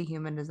newbie to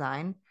human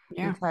design,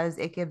 because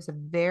it gives a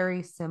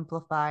very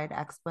simplified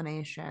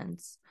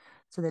explanations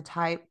to the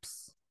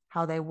types,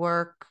 how they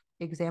work,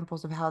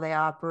 examples of how they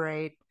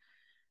operate.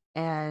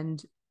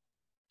 And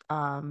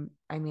I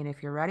mean,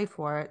 if you're ready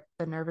for it,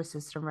 the nervous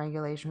system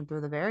regulation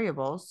through the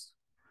variables,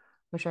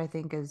 which I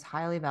think is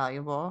highly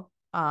valuable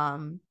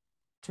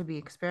to be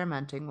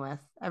experimenting with.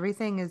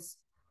 Everything is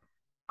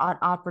an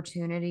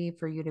opportunity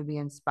for you to be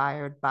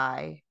inspired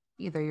by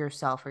either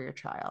yourself or your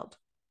child.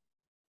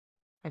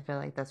 I feel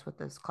like that's what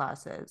this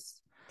class is.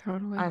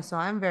 Totally. So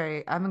I'm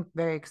very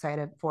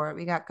excited for it.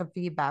 We got good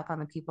feedback on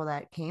the people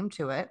that came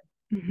to it.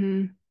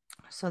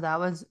 So that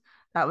was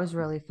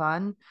really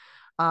fun.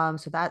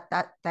 So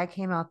that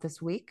came out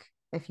this week.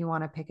 If you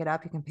want to pick it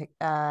up, you can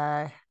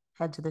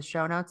head to the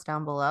show notes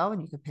down below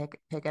and you can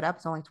pick it up.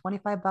 It's only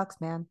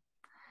 $25, man.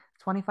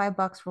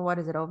 $25 for what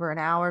is it, over an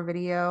hour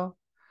video?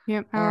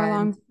 Yep, hour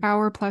long,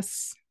 hour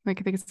plus, like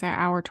I think it's an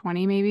hour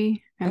 20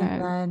 maybe. And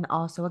then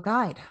also a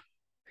guide.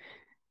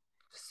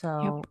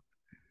 So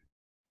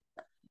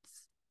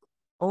it's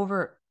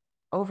over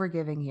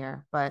giving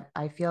here, but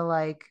I feel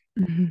like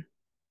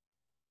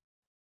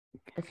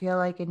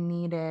it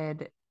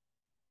needed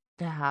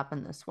to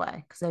happen this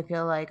way because I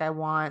feel like I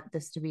want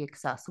this to be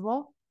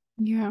accessible.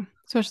 Yeah,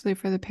 especially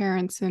for the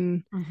parents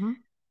and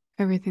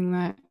everything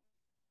that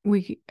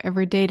we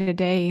every day to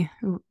day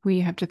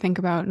we have to think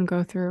about and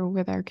go through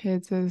with our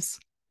kids is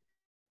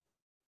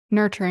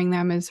nurturing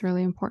them is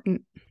really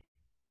important.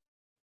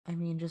 I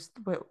mean,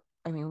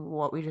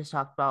 what we just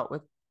talked about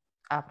with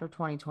after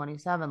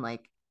 2027,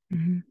 like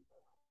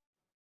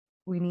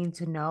we need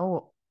to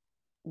know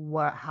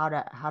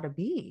how to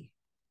be.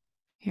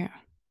 Yeah.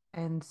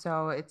 And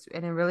so it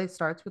really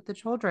starts with the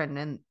children.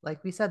 And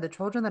like we said, the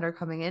children that are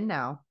coming in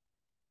now,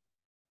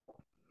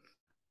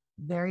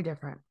 very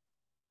different.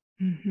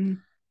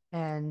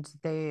 And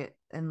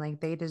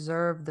they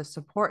deserve the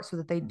support so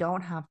that they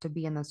don't have to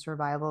be in the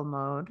survival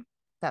mode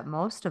that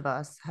most of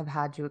us have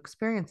had to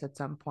experience at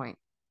some point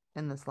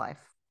in this life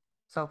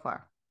so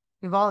far.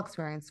 We've all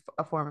experienced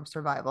a form of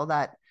survival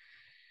that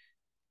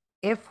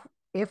if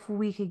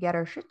we could get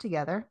our shit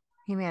together,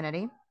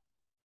 humanity,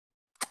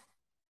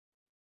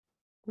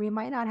 we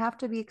might not have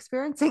to be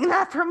experiencing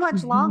that for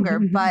much longer.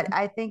 But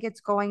I think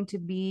it's going to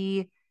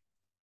be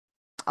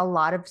a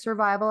lot of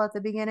survival at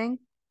the beginning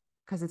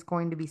because it's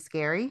going to be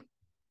scary.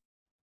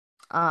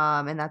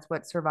 And that's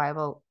what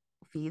survival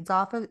feeds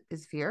off of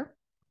is fear,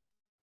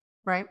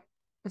 right?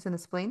 It's in the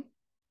spleen.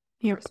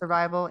 Yep.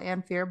 Survival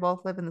and fear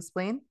both live in the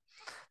spleen.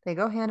 They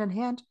go hand in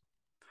hand.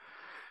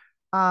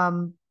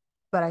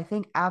 But I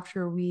think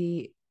after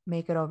we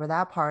make it over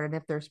that part, and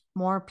if there's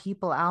more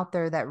people out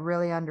there that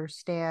really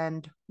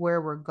understand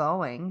where we're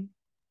going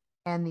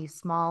and these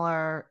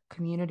smaller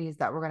communities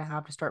that we're going to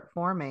have to start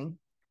forming,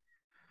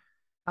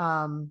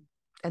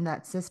 and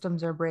that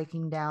systems are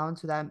breaking down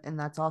so that, and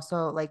that's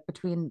also like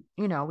between,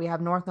 we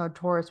have North Node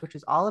Taurus, which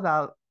is all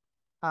about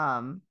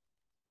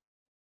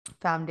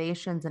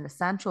foundations and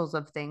essentials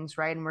of things,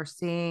 right? And we're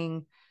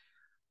seeing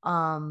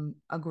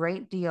a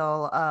great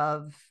deal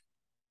of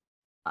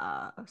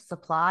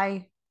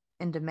supply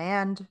and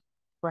demand.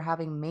 We're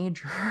having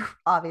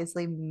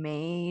obviously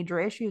major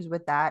issues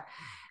with that.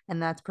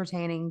 And that's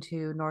pertaining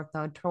to North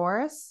Node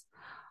Taurus,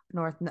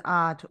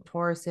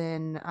 Taurus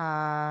in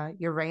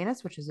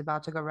Uranus, which is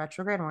about to go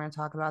retrograde. And we're going to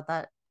talk about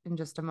that in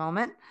just a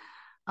moment.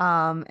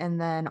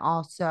 And then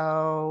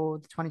also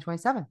the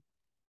 2027.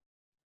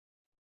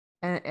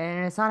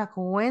 And it's not a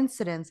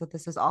coincidence that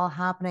this is all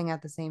happening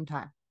at the same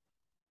time,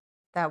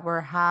 that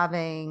we're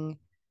having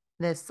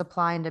this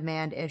supply and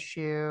demand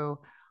issue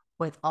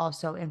with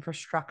also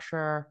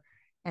infrastructure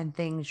and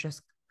things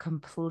just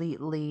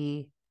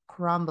completely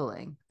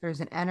crumbling.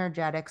 There's an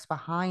energetics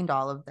behind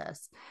all of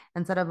this.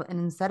 Instead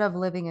of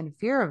living in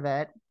fear of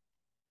it,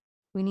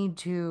 we need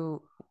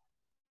to,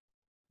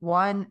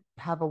 one,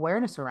 have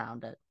awareness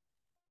around it.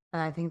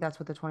 And I think that's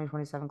what the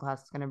 2027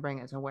 class is going to bring,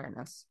 is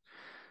awareness.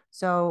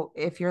 So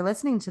if you're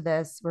listening to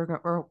this,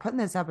 we're putting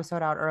this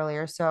episode out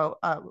earlier. So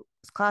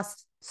this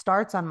class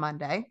starts on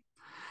Monday.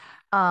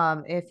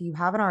 If you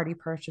haven't already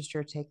purchased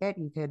your ticket,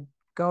 you could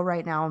go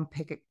right now and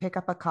pick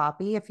up a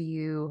copy if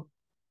you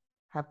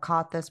have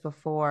caught this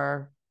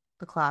before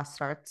the class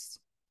starts,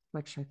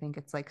 which I think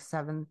it's like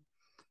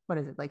what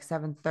is it, like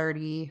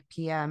 7:30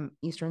 p.m.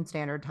 Eastern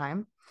Standard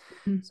Time.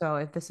 So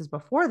if this is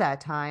before that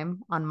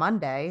time on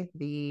Monday,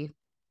 the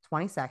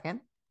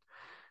 22nd,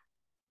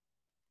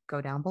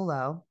 go down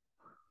below,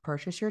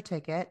 purchase your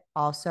ticket.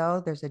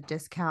 Also, there's a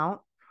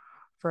discount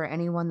for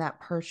anyone that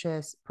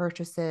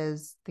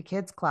purchases the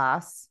kids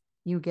class.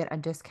 You get a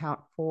discount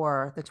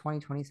for the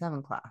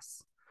 2027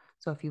 class.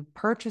 So if you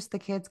purchase the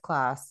kids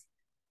class,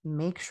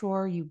 make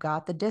sure you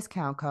got the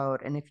discount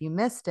code. And if you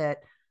missed it,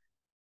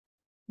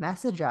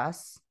 message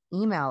us,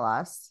 email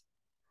us,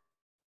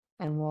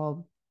 and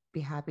we'll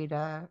be happy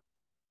to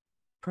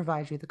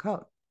provide you the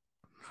code.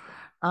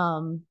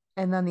 And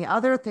then the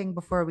other thing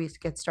before we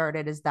get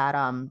started is that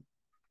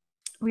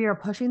we are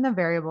pushing the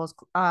variables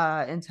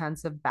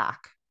intensive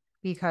back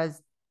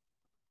because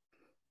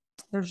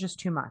there's just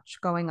too much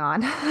going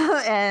on.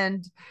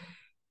 And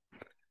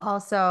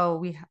also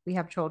we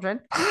have children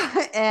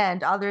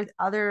and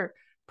other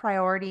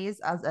priorities,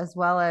 as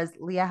well as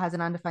Leah has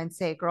an undefined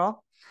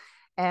sacral.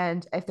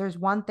 And if there's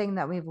one thing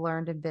that we've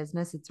learned in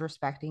business, it's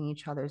respecting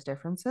each other's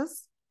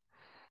differences.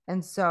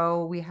 And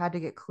so we had to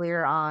get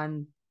clear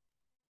on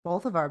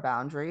both of our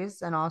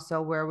boundaries and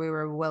also where we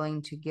were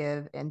willing to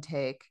give and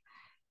take.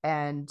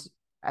 And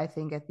I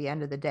think at the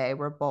end of the day,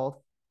 we're both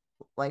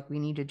like, we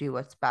need to do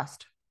what's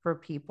best for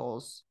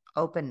people's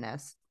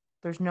openness.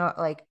 There's no,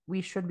 like,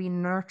 we should be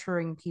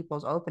nurturing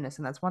people's openness.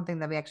 And that's one thing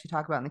that we actually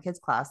talk about in the kids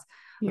class,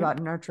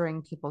 about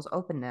nurturing people's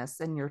openness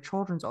and your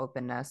children's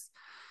openness.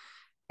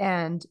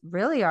 And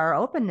really, our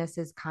openness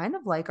is kind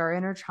of like our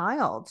inner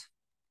child.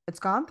 It's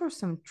gone through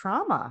some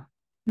trauma.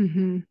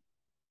 Mm-hmm.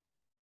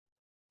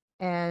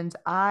 And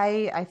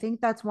I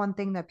think that's one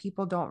thing that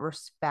people don't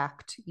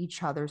respect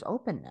each other's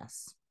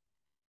openness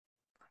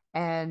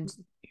and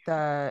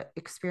the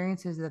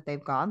experiences that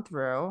they've gone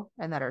through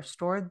and that are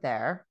stored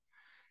there,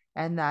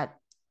 and that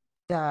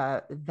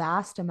the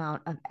vast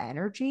amount of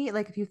energy.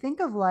 Like if you think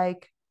of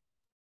like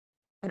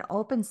an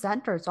open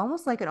center, it's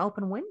almost like an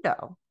open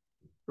window,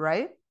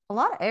 right? A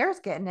lot of air is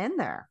getting in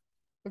there.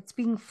 It's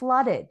being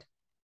flooded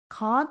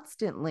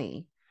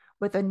constantly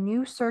with a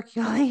new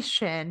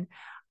circulation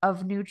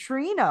of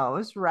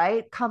neutrinos,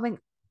 right? Coming,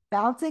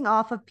 bouncing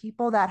off of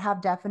people that have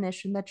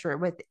definition that you're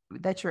with,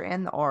 that you're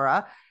in the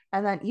aura,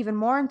 and then even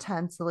more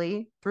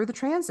intensely through the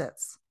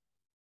transits.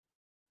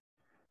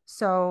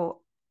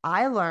 So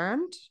I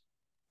learned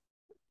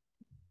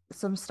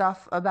some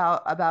stuff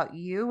about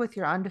you with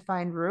your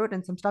undefined root,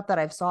 and some stuff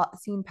that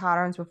seen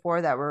patterns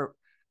before that were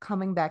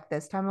coming back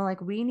this time. I'm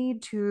like, we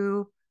need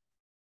to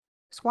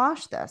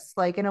squash this,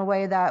 like in a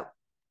way that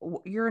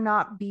you're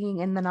not being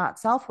in the not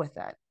self with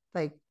it.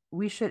 Like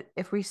we should,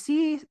 if we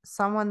see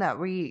someone that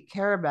we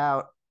care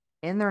about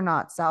in their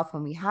not self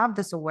and we have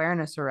this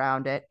awareness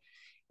around it,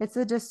 it's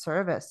a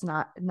disservice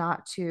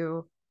not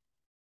to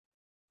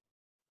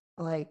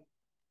like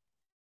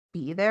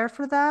be there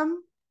for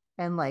them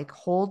and like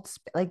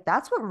like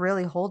that's what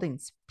really holding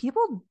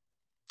people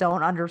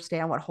don't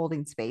understand what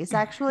holding space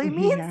actually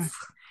means. Yeah.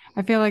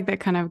 I feel like that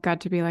kind of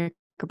got to be like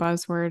a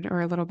buzzword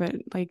or a little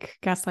bit like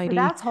But gaslighty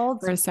that's for a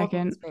holding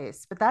second.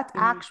 space. But that's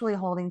actually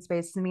holding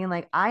space to me.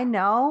 Like I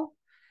know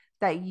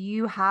that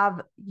you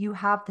have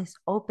this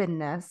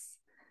openness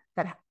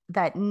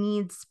that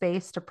needs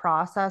space to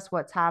process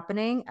what's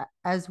happening,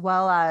 as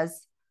well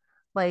as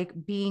like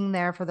being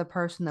there for the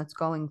person that's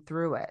going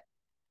through it,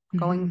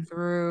 going Mm-hmm.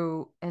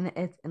 through, and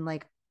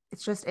like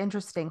it's just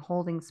interesting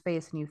holding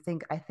space.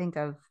 And I think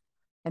of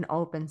an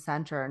open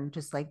center and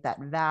just like that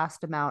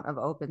vast amount of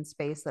open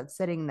space that's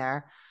sitting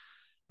there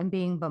and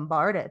being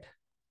bombarded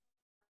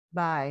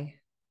by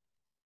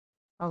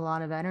a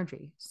lot of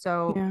energy.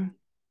 So Yeah.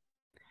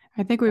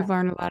 I think we've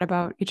learned a lot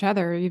about each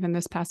other. Even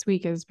this past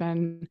week has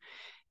been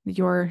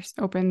your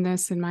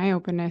openness and my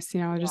openness, just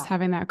yeah,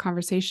 having that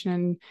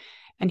conversation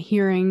and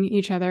hearing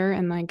each other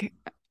and like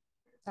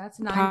that's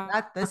nine.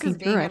 That this is talking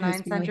through being a it has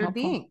nine been really centered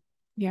helpful. being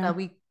Yeah. that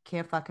we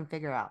can't fucking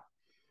figure out.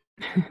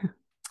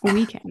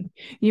 We can.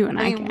 You and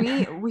I I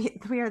mean, can.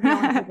 we are the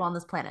only people on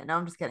this planet. No,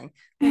 I'm just kidding.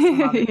 There's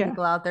some other Yeah.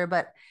 people out there,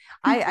 but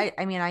I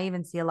mean, I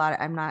even see a lot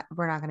of.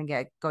 We're not going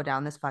to go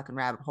down this fucking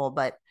rabbit hole,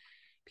 but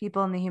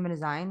people in the human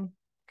design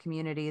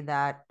community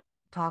that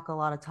talk a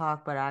lot of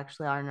talk, but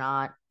actually are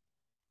not.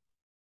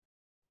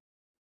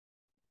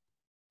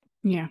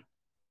 Yeah.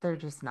 They're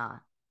just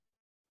not.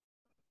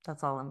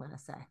 That's all I'm going to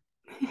say.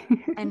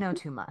 I know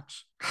too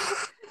much.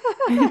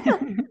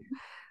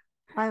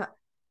 I'm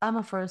I'm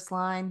a first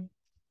line.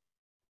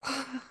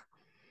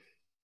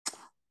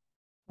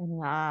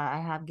 And I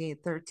have gate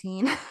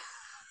 13.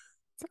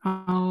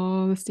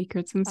 All the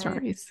secrets and I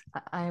stories.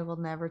 I will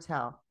never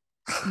tell.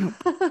 Nope.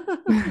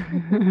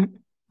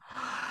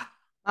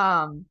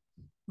 um,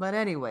 but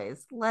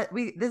anyways,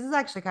 this is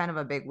actually kind of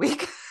a big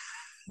week.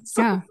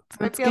 So Yeah,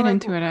 I let's feel get like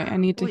into it. I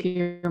need to we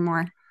hear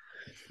more.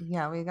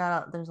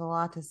 yeah, there's a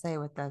lot to say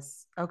with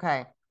this.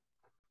 Okay.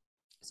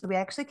 So we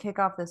actually kick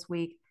off this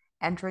week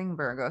entering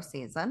Virgo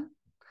season.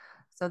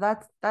 So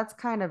that's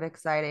kind of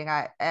exciting.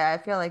 I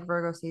feel like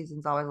Virgo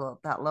season's always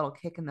that little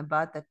kick in the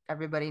butt that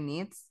everybody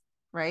needs,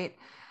 right?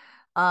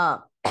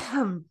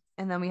 And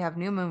then we have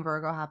new moon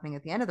Virgo happening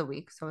at the end of the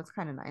week, so it's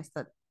kind of nice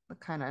that we're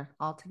kind of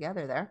all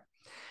together there.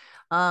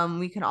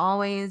 We can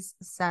always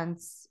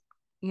sense,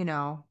 you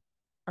know,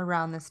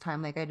 around this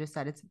time, like I just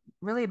said, it's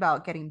really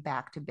about getting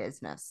back to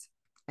business.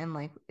 And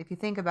like if you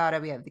think about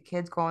it, we have the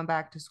kids going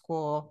back to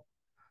school,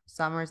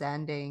 summer's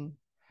ending.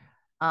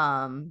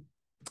 Um,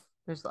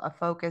 there's a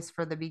focus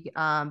for the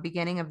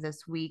beginning of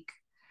this week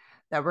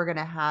that we're going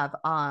to have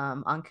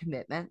on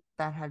commitment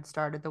that had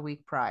started the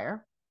week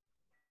prior.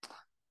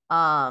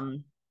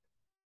 Um,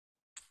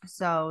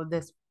 so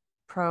this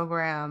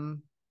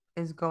program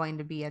is going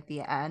to be at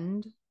the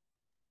end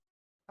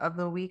of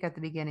the week, at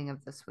the beginning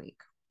of this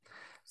week.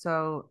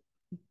 So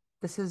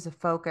this is a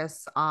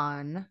focus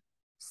on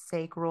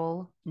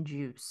sacral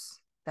juice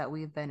that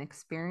we've been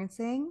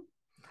experiencing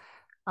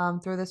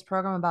through this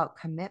program about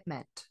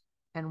commitment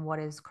and what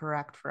is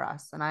correct for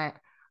us. And I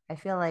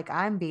feel like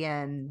I'm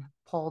being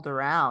pulled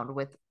around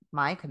with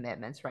my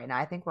commitments right now.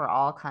 I think we're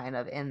all kind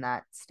of in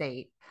that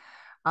state.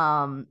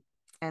 Um,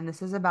 and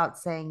this is about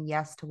saying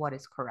yes to what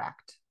is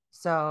correct.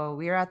 So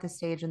we are at the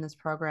stage in this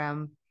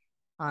program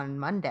on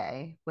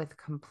Monday with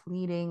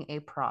completing a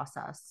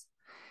process.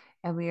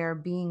 And we are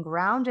being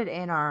grounded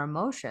in our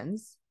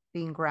emotions,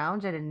 being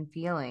grounded in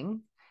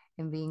feeling,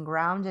 and being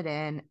grounded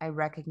in a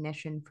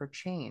recognition for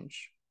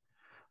change.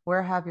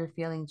 Where have your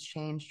feelings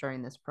changed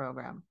during this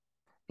program?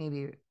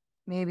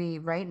 Maybe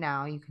right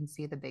now you can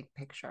see the big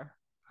picture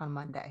on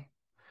Monday.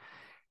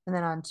 And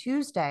then on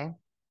Tuesday,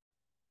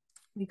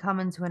 we come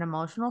into an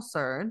emotional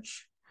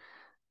surge.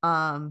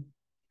 If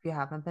you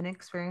haven't been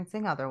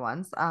experiencing other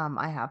ones,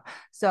 I have.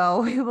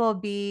 So we will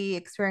be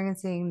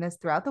experiencing this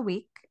throughout the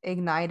week,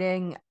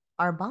 igniting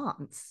our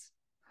bonds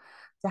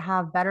to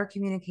have better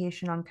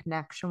communication on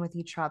connection with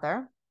each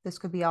other. This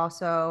could be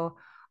also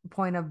a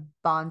point of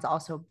bonds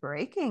also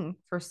breaking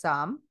for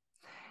some.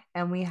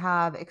 And we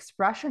have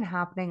expression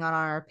happening on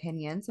our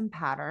opinions and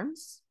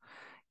patterns.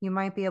 You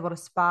might be able to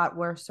spot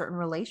where certain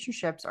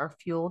relationships are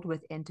fueled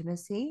with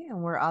intimacy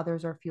and where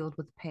others are fueled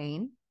with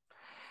pain.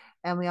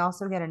 And we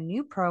also get a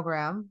new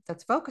program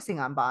that's focusing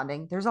on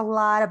bonding. There's a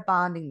lot of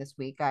bonding this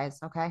week, guys.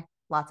 Okay.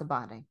 Lots of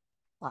bonding.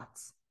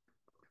 Lots.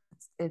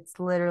 It's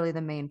literally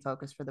the main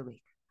focus for the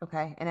week.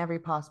 Okay. In every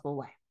possible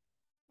way.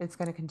 It's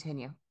going to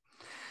continue.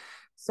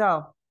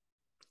 So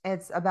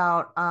it's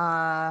about,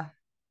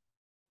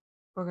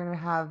 we're going to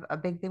have a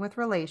big thing with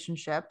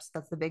relationships.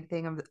 That's the big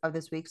thing of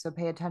this week. So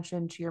pay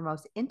attention to your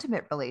most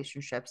intimate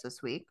relationships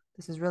this week.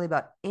 This is really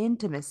about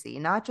intimacy,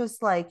 not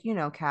just like,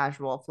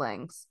 casual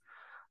flings.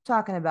 I'm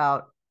talking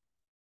about,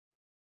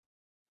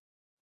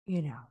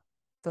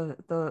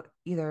 the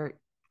either,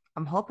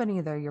 I'm hoping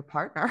either your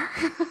partner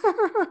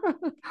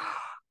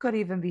could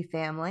even be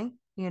family,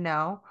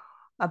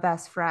 a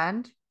best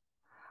friend.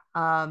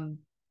 Um,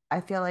 I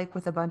feel like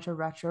with a bunch of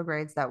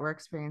retrogrades that we're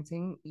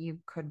experiencing, you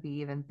could be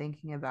even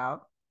thinking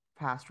about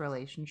past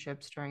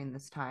relationships during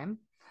this time.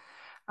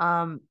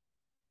 And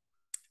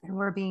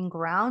we're being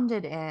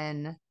grounded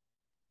in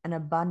an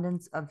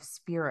abundance of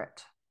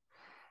spirit.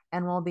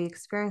 And we'll be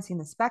experiencing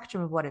the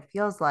spectrum of what it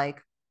feels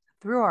like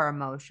through our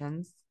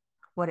emotions,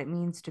 what it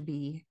means to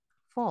be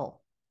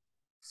full.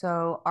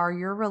 So, are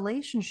your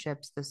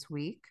relationships this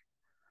week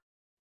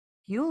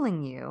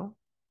fueling you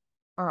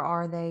or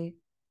are they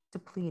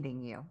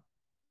depleting you?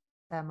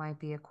 That might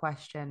be a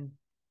question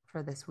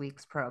for this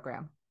week's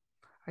program.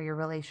 Are your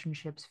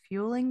relationships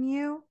fueling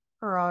you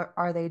or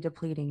are they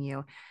depleting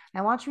you?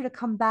 I want you to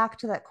come back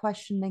to that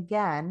question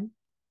again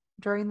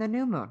during the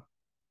new moon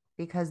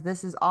because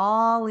this is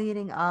all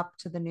leading up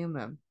to the new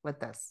moon with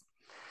this.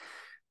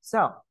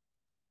 So,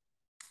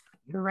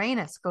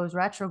 Uranus goes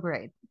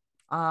retrograde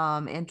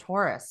in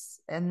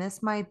Taurus, and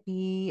this might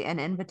be an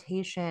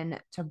invitation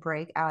to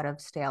break out of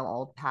stale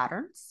old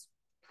patterns,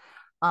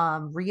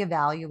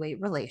 reevaluate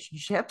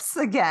relationships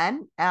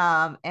again.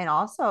 And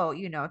also,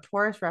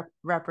 Taurus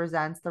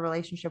represents the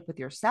relationship with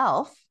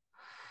yourself.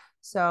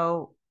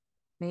 So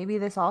maybe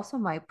this also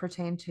might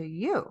pertain to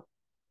you.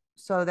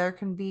 So there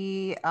can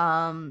be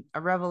a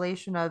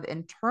revelation of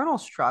internal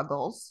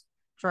struggles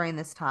during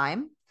this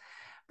time.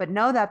 But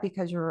know that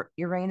because your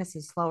Uranus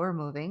is slower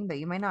moving, that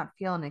you might not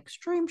feel an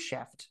extreme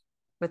shift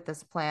with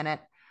this planet,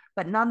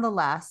 but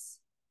nonetheless,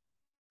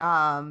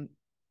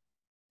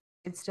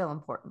 it's still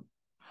important.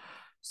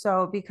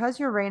 So because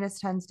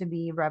Uranus tends to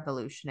be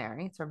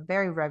revolutionary, it's a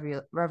very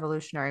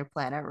revolutionary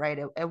planet, right?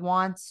 It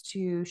wants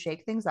to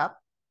shake things up.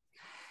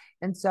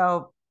 And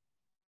so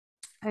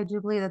I do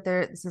believe that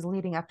this is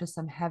leading up to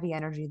some heavy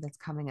energy that's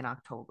coming in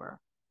October.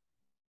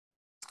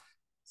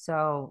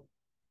 So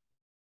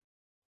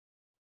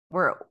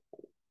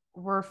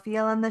we're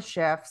feeling the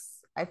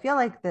shifts. I feel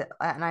like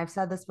and I've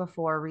said this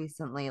before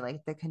recently,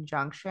 like the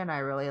conjunction, I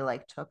really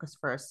like took us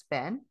for a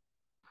spin.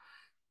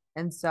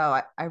 And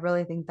so I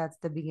really think that's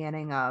the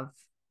beginning of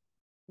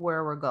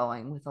where we're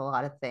going with a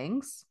lot of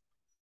things.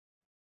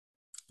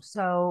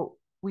 So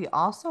we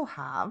also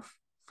have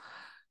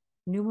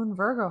New Moon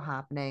Virgo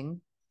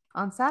happening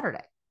on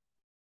Saturday.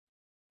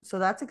 So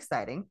that's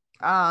exciting.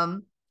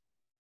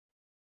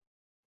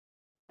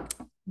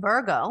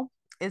 Virgo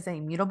is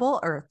a mutable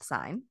earth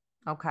sign,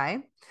 okay,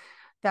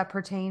 that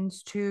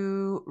pertains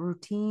to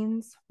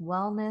routines,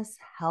 wellness,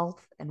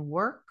 health, and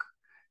work.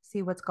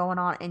 See what's going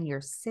on in your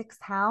sixth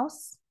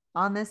house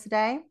on this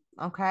day,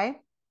 okay?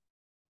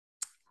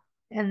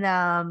 And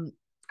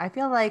I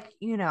feel like,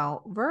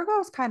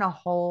 Virgos kind of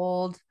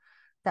hold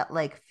that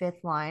like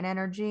fifth line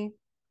energy,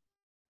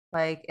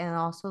 like, and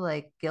also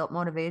like guilt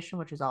motivation,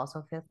 which is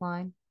also fifth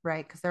line,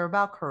 right? Because they're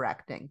about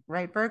correcting,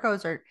 right?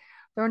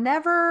 They're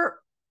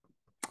never,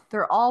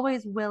 they're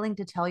always willing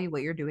to tell you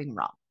what you're doing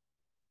wrong,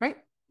 right?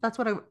 That's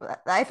what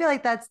I feel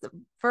like that's the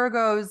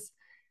Virgos.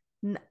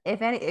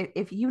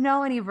 If you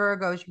know any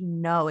Virgos, you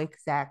know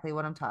exactly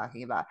what I'm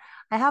talking about.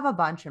 I have a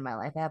bunch in my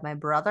life. I have my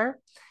brother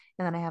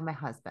and then I have my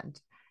husband.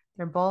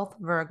 They're both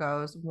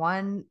Virgos.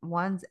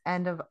 One's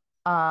end of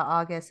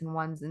August and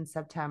one's in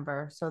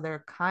September. So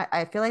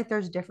I feel like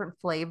there's different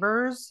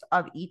flavors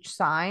of each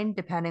sign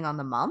depending on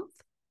the month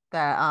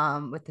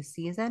that with the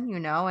season,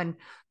 and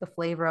the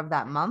flavor of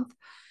that month.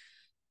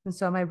 And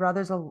so my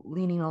brother's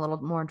leaning a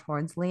little more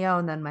towards Leo,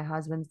 and then my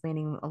husband's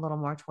leaning a little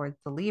more towards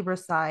the Libra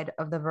side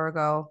of the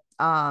Virgo.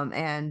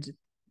 And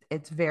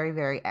it's very,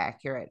 very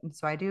accurate. And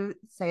so I do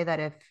say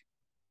that if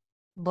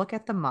look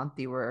at the month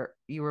you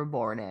were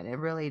born in, it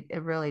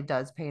really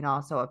does paint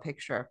also a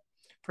picture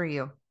for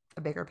you,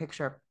 a bigger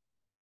picture.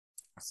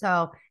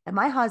 So, and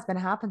my husband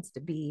happens to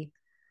be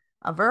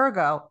a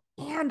Virgo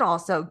and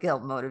also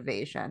guilt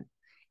motivation,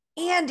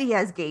 and he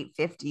has gate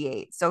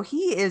 58. So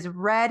he is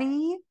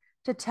ready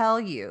to tell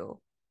you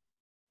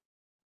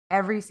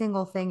every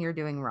single thing you're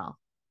doing wrong.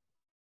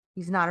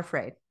 He's not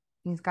afraid.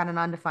 He's got an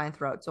undefined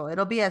throat. So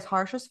it'll be as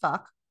harsh as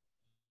fuck.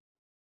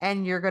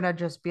 And you're gonna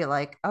just be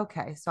like,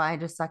 okay, so I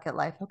just suck at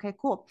life. Okay,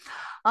 cool.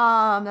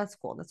 That's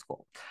cool. That's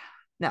cool.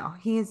 No,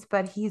 he's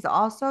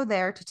also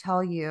there to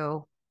tell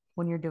you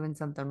when you're doing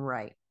something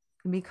right.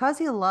 And because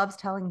he loves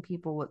telling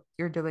people what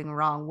you're doing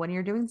wrong, when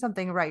you're doing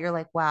something right, you're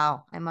like,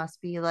 wow, I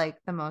must be like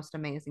the most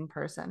amazing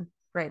person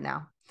right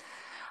now.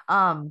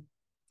 Um,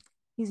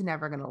 he's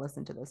never gonna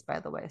listen to this, by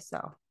the way.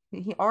 So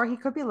he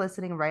could be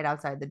listening right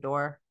outside the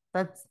door.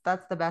 That's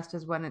the best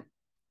is when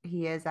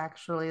he is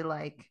actually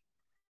like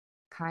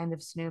kind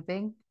of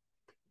snooping.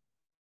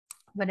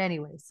 But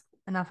anyways,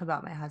 enough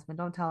about my husband.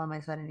 Don't tell him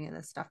I said any of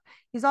this stuff.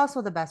 He's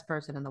also the best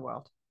person in the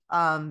world.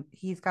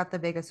 He's got the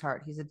biggest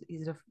heart.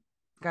 He's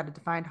got a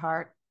defined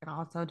heart and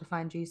also a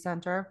defined G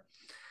center.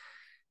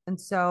 And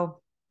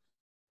so,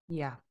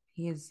 yeah,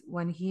 he's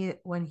when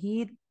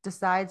he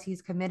decides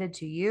he's committed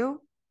to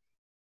you,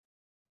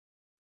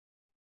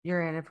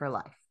 you're in it for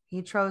life.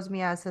 He chose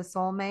me as his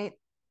soulmate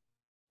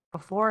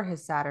before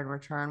his Saturn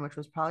return, which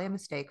was probably a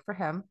mistake for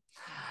him.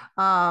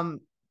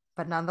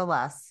 But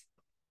nonetheless,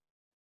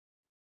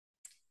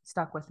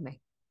 stuck with me.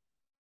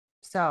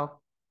 So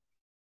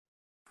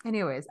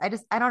anyways, I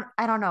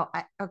don't know.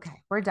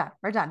 Okay, we're done.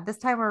 We're done. This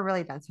time we're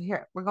really done. So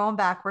here, we're going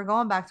back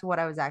to what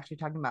I was actually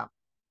talking about.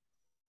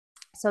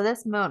 So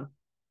this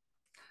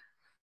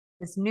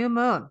new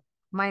moon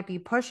might be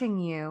pushing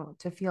you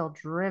to feel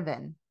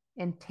driven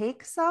and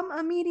take some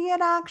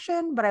immediate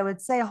action, but I would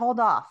say hold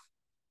off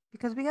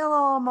because we get a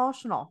little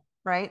emotional,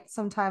 right?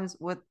 Sometimes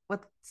with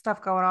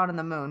stuff going on in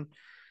the moon.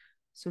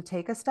 So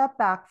take a step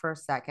back for a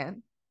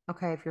second.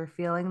 Okay, if you're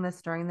feeling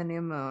this during the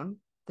new moon,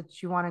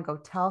 that you want to go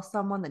tell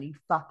someone that you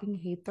fucking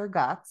hate their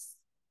guts.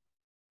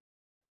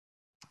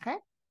 Okay.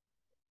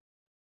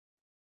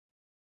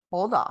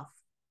 Hold off.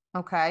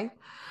 Okay.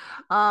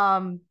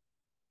 Um,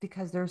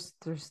 because there's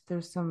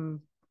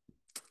some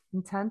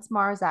intense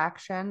Mars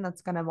action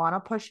that's gonna want to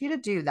push you to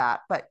do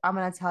that, but I'm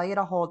gonna tell you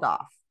to hold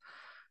off.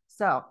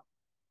 So,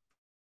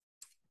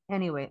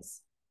 anyways,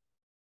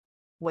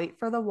 wait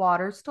for the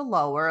waters to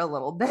lower a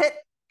little bit.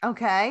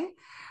 Okay.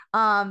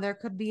 There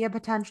could be a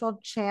potential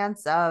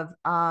chance of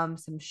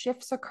some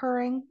shifts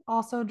occurring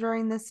also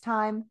during this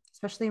time,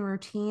 especially in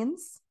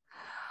routines.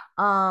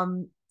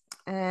 Um,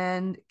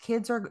 and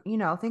kids are,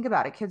 think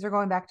about it. Kids are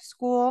going back to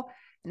school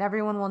and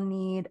everyone will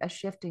need a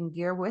shift in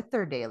gear with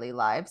their daily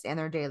lives and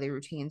their daily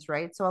routines,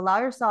 right? So allow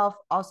yourself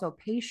also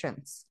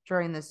patience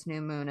during this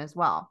new moon as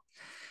well.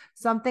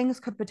 Some things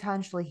could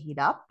potentially heat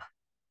up,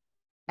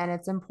 and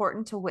it's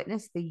important to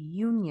witness the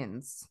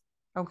unions,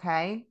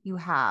 okay, you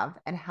have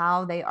and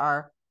how they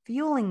are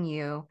fueling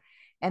you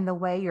and the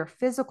way your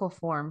physical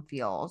form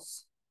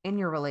feels in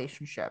your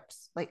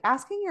relationships. Like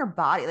asking your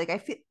body, like I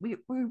feel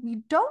we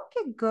don't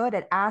get good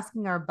at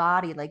asking our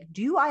body, like,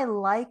 do I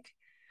like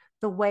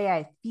the way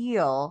I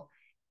feel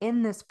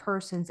in this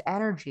person's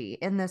energy,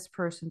 in this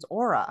person's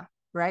aura,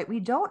 right?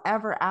 We don't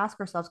ever ask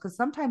ourselves because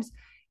sometimes,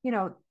 you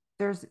know,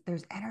 there's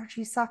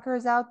energy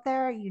suckers out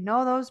there. You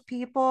know those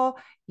people,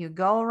 you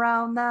go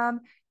around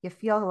them, you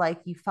feel like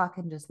you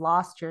fucking just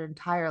lost your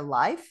entire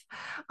life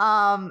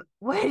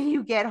when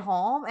you get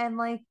home, and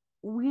like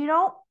we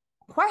don't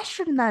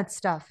question that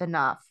stuff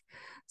enough.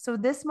 So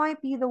this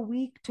might be the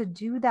week to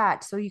do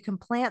that so you can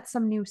plant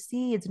some new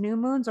seeds. New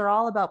moons are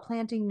all about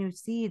planting new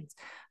seeds.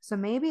 So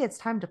maybe it's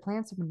time to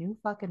plant some new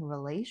fucking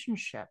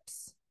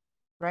relationships,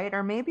 right?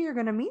 Or maybe you're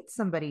going to meet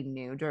somebody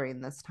new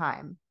during this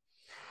time.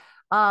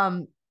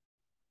 Um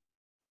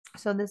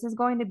so this is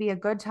going to be a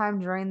good time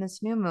during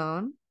this new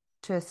moon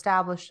to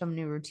establish some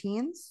new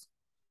routines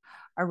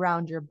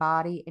around your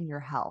body and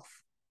your health.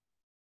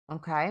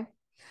 Okay?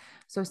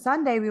 So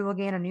Sunday we will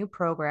gain a new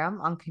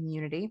program on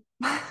community.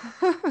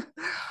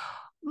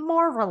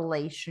 More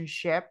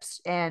relationships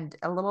and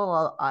a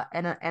little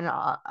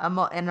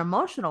an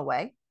emotional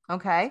way,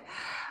 okay,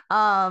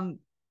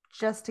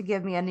 just to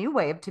give me a new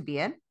wave to be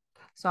in.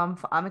 So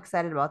I'm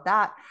excited about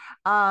that.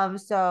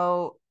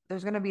 So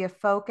there's going to be a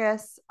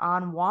focus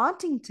on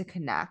wanting to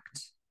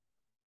connect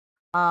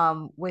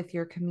with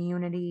your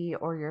community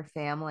or your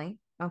family,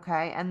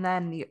 okay, and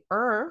then the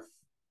earth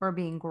we're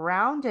being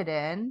grounded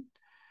in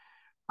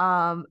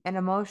an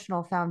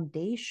emotional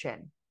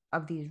foundation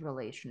of these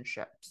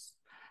relationships.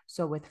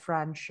 So with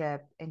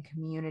friendship and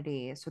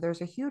community. So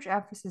there's a huge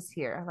emphasis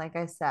here, like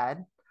I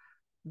said,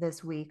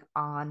 this week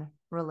on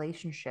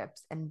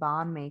relationships and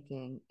bond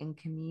making and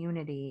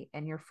community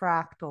and your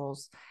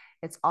fractals.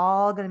 It's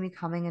all going to be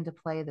coming into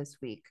play this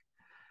week.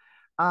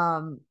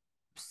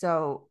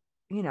 So,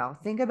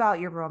 think about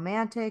your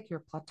romantic,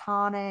 your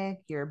platonic,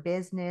 your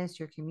business,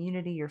 your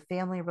community, your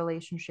family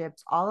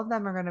relationships. All of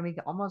them are going to be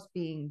almost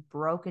being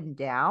broken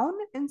down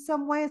in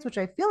some ways, which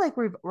I feel like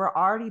we're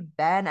already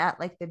been at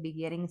like the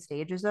beginning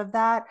stages of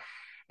that.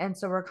 And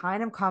so we're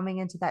kind of coming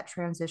into that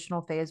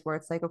transitional phase where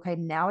it's like, okay,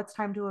 now it's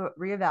time to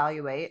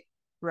reevaluate,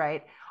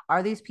 right?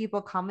 Are these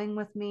people coming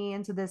with me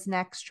into this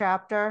next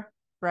chapter,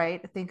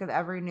 right? Think of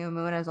every new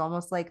moon as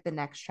almost like the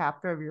next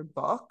chapter of your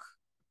book.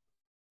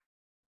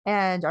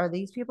 And are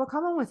these people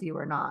coming with you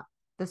or not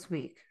this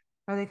week?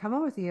 Are they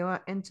coming with you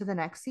into the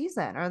next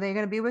season? Are they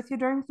going to be with you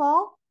during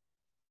fall?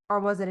 Or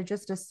was it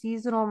just a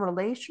seasonal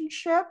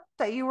relationship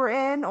that you were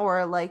in?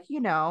 Or like,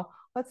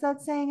 what's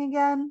that saying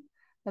again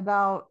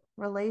about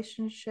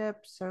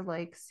relationships or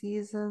like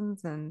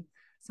seasons? And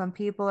some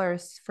people are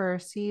for a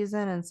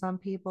season and some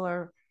people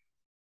are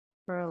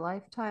for a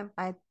lifetime.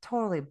 I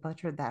totally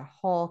butchered that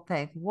whole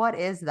thing. What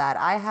is that?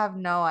 I have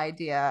no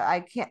idea.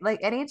 I can't like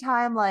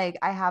anytime like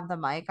I have the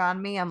mic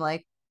on me, I'm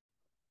like,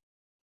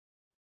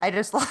 I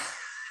just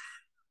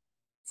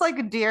it's like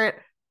a deer.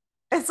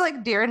 It's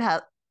like deer in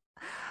head.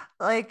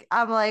 Like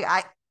I'm like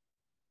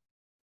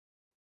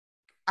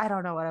I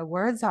don't know what our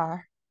words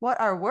are. What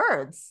are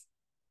words?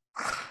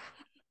 Do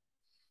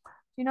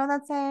you know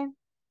that saying?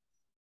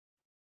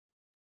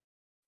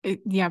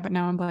 Yeah, but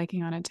now I'm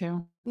blanking on it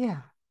too.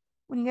 Yeah.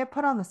 When you get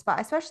put on the spot,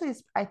 especially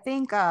I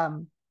think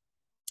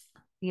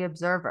the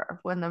observer,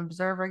 when the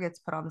observer gets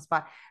put on the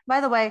spot.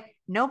 By the way,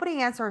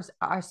 nobody answers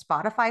our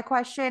Spotify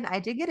question. I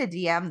did get a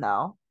DM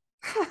though.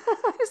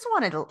 I just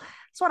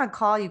want to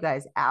call you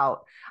guys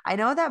out. I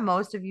know that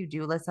most of you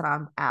do listen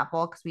on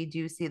Apple because we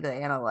do see the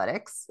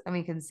analytics and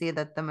we can see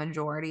that the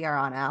majority are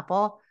on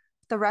Apple.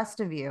 The rest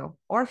of you,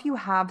 or if you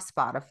have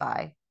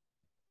Spotify,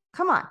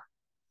 come on.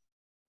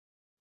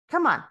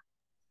 Come on.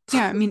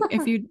 Yeah, I mean,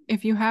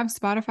 if you have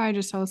Spotify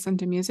just to listen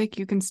to music,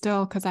 you can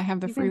still, because I have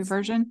the You free can,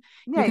 version,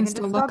 yeah, you you can can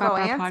still just still look go up our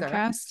answer.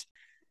 podcast.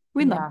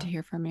 We'd love Yeah, to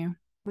hear from you.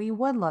 we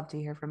would love to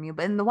hear from you.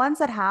 But in the ones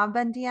that have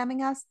been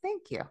DMing us,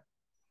 thank you.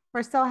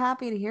 We're so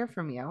happy to hear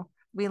from you.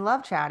 We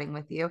love chatting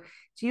with you.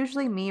 It's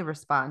usually me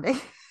responding.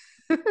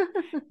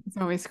 It's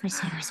always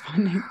Crystal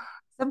responding.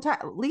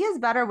 Sometimes Leah's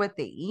better with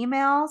the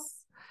emails.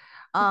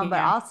 But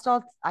Yeah.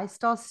 I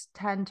still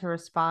tend to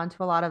respond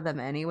to a lot of them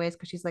anyways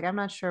because she's like, I'm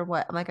not sure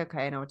what. I'm like,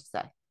 okay, I know what to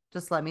say.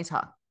 Just let me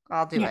talk.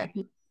 I'll do Yeah.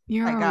 it.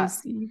 You're I got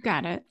always, you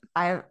got it.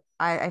 I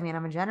mean,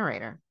 I'm a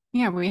generator.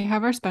 Yeah, we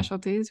have our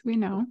specialties. We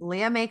know.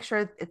 Leah makes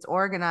sure it's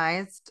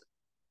organized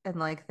and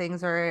like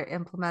things are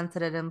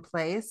implemented and in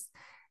place.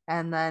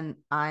 And then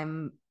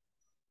I'm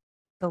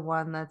the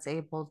one that's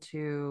able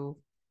to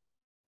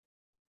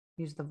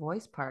use the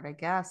voice part, I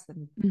guess,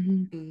 and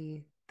Hmm.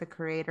 be the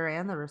creator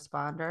and the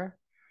responder.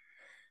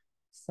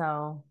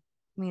 So,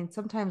 I mean,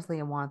 sometimes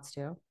Leah wants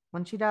to.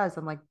 When she does,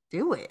 I'm like,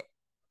 do it.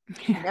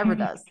 She never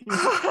does.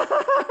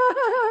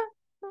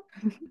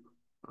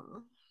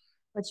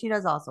 But she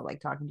does also like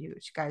talking to you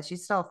guys.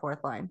 She's still a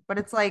fourth line, but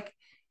it's like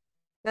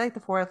I feel like the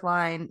fourth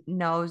line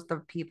knows the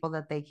people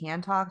that they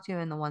can talk to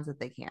and the ones that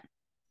they can't.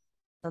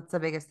 That's the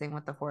biggest thing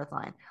with the fourth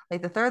line.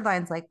 Like the third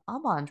line's like,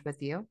 I'll bond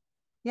with you.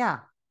 Yeah.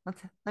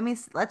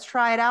 Let's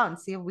try it out and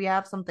see if we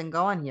have something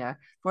going here.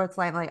 Fourth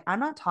line, like, I'm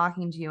not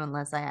talking to you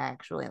unless I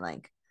actually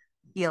like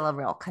feel a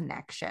real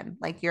connection.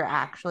 Like you're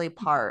actually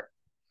part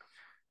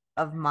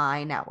of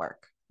my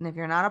network. And if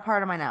you're not a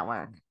part of my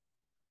network,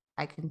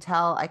 I can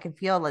tell, I can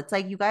feel it's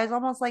like you guys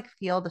almost like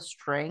feel the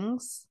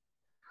strings,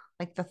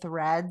 like the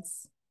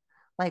threads,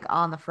 like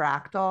on the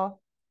fractal.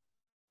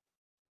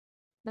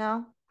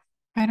 No?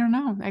 I don't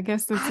know. I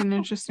guess that's an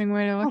interesting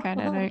way to look at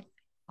it.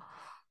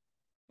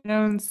 I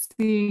don't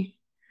see,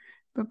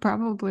 but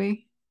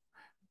probably.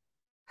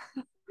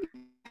 I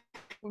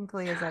think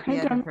Leah's at I the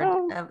end of don't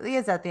her know.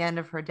 Leah's at the end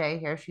of her day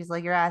here. She's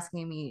like, you're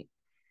asking me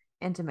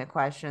intimate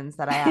questions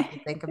that I have to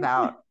think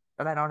about,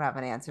 but I don't have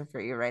an answer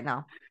for you right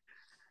now.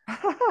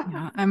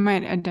 Yeah, I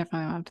definitely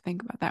have to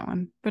think about that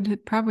one, but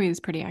it probably is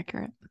pretty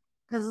accurate.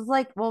 Because it's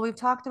like, well, we've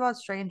talked about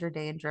stranger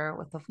danger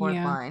with the fourth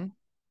Yeah. line,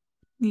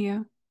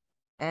 Yeah.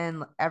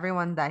 and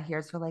everyone that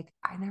hears for like,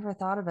 I never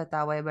thought of it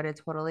that way, but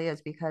it totally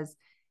is because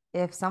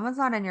if someone's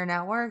not in your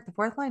network, the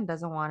fourth line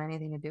doesn't want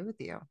anything to do with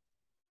you.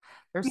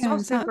 They're Yeah. still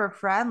It's not, super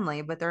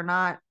friendly, but they're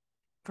not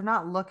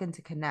looking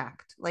to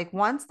connect. Like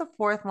once the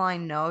fourth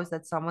line knows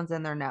that someone's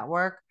in their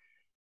network,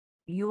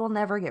 you will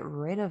never get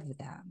rid of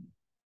them.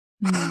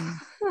 mm,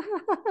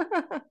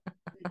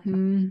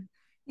 mm,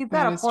 You've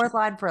got that a is true. fourth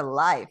line for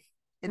life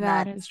in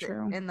That that is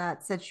true. in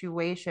that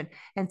situation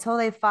until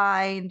they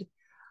find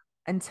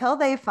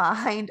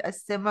a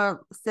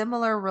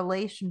similar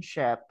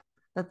relationship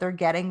that they're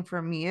getting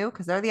from you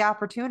because they're the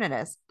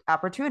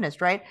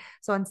opportunist, right?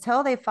 So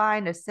until they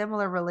find a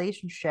similar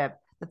relationship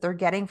that they're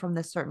getting from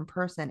this certain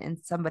person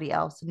in somebody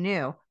else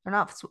new. They're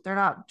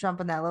not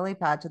jumping that lily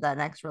pad to that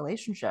next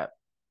relationship,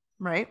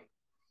 right?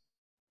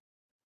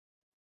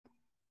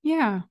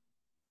 Yeah.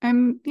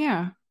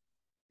 Yeah.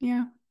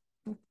 Yeah.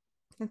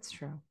 It's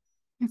true.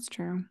 It's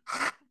true.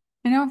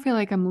 I don't feel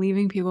like I'm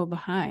leaving people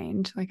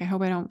behind. Like, I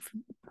hope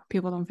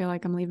people don't feel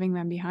like I'm leaving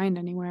them behind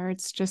anywhere.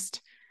 It's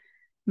just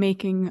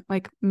expanding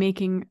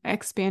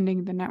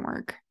the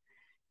network.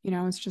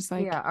 It's just Yeah,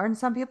 like, and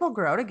some people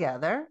grow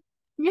together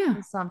yeah,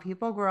 and some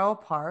people grow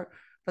apart.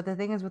 But the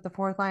thing is with the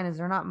fourth line is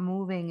they're not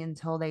moving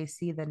until they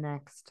see the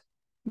next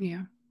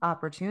yeah,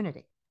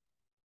 opportunity.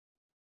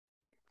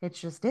 It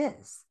just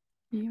is.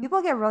 yeah,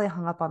 People get really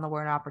hung up on the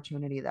word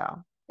opportunity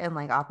though, and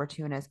like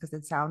opportunist because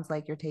it sounds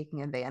like you're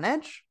taking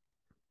advantage.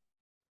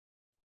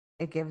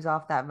 It gives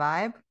off that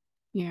vibe,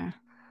 yeah.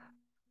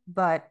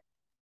 but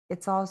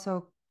it's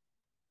also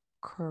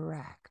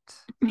correct.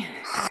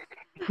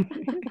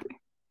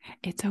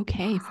 It's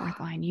okay, fourth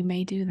line. You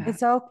may do that. It's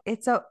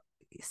so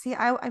see,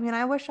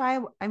 I wish I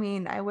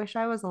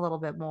was a little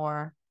bit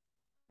more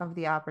of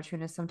the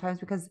opportunist sometimes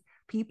because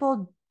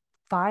people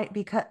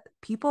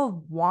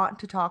want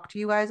to talk to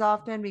you guys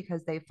often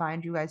because they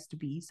find you guys to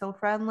be so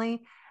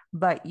friendly,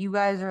 but you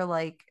guys are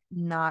like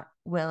not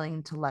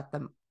willing to let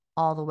them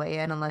all the way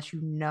in unless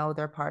you know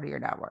they're part of your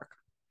network.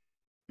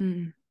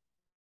 Mm,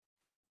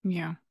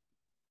 yeah.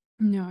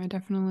 No, I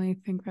definitely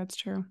think that's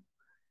true.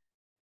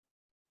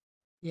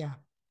 Yeah.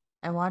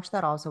 I watched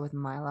that also with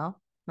Milo,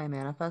 my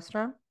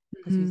manifestor,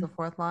 because he's the Hmm.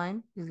 fourth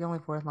line. He's the only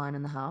fourth line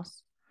in the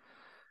house.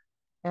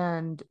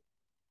 And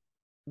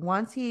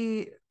once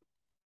he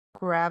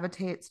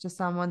gravitates to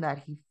someone that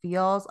he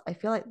feels, I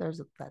feel like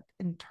there's that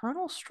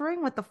internal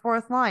string with the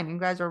fourth line. You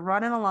guys are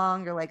running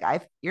along. You're like,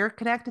 you're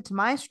connected to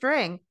my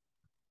string,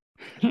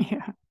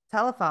 Yeah.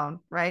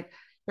 telephone, right?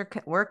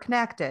 We're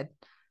connected.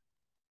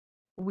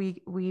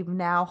 We've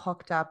now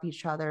hooked up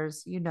each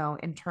other's,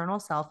 internal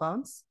cell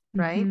phones,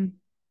 right? Hmm.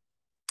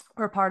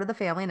 We're part of the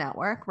family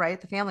network,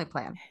 right? The family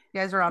plan. You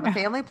guys are on the Yeah.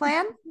 family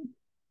plan.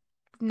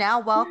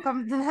 Now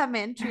welcome them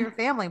into your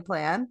family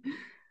plan.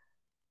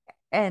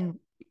 And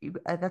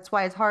that's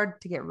why it's hard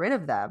to get rid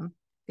of them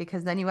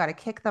because then you got to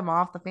kick them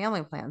off the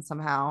family plan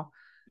somehow.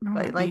 Oh,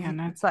 But yeah,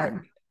 that's but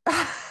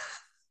hard.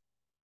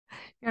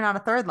 you're not a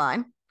third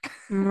line.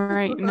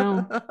 Right.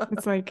 No,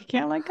 it's like, I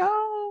can't let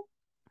go.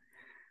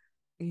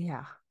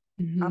 Yeah.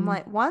 I'm Hmm.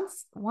 like,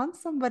 once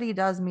somebody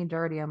does me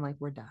dirty, I'm like,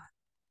 we're done.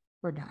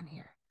 We're done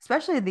here.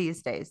 Especially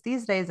these days.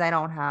 These days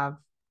we're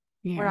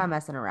Yeah. not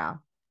messing around.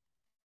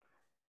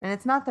 And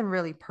it's nothing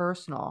really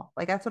personal.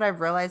 Like that's what I've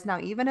realized now.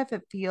 Even if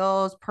it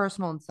feels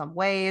personal in some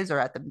ways or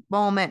at the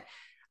moment,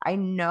 I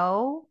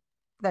know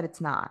that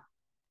it's not.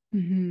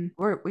 Hmm.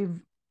 We've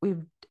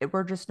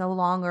we're just no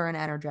longer an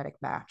energetic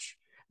match.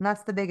 And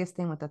that's the biggest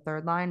thing with the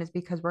third line is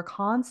because we're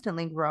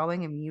constantly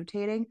growing and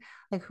mutating.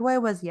 Like who I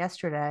was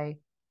yesterday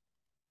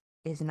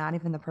is not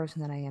even the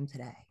person that I am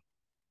today.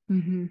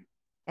 Hmm.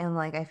 And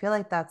like I feel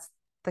like that's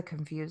the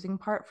confusing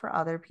part for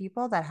other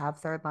people that have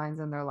third lines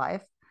in their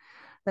life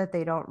that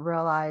they don't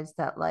realize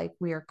that like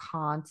we are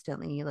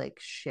constantly like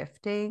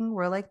shifting.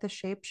 We're like the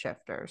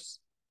shapeshifters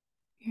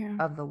Yeah.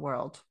 of the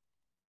world.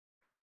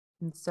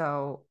 And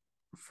so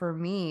for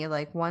me,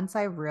 like once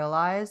I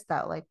realized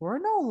that like we're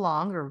no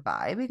longer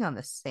vibing on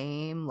the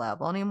same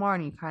level anymore,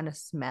 and you kind of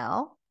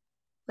smell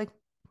like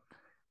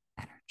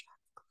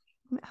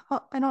energy.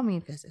 I don't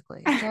mean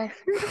physically, okay?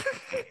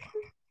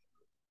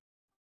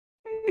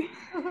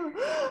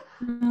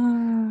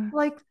 Uh,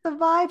 Like the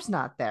vibe's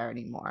not there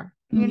anymore,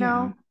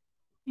 yeah.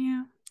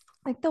 Yeah.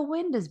 Like the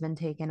wind has been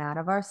taken out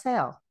of our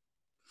sail.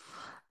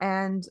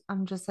 And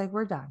I'm just like,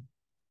 we're done.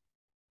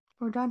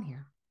 We're done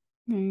here.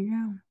 There you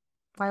go.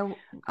 My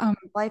Um,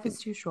 life is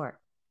too short.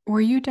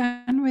 were you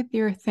done with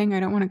your thing? I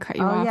don't want to cut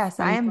you Oh off yes,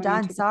 while I you're am going done.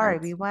 into the Sorry,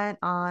 we cards. went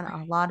on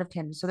Okay. a lot of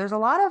tangents. So there's a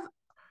lot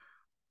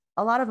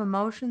of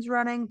emotions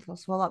running.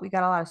 We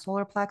got a lot of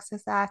solar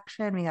plexus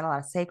action. We got a lot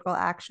of sacral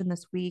action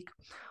this week.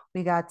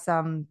 We got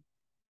some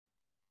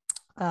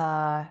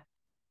uh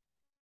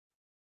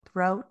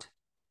throat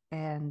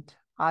and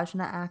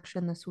ajna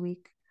action this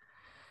week.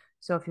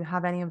 So if you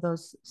have any of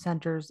those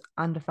centers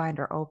undefined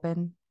or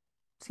open,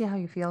 see how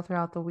you feel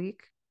throughout the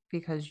week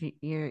because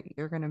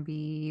you're going to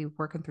be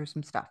working through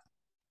some stuff.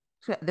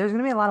 So there's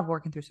going to be a lot of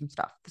working through some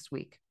stuff this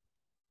week.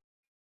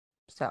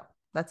 So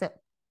that's it.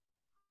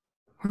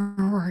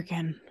 We're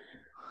working.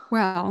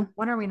 Well,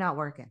 When are we not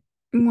working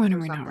when are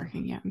or we not something?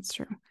 working? Yeah, it's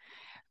true.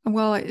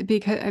 Well,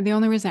 because the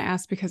only reason I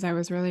asked because I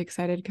was really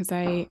excited because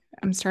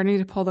I'm starting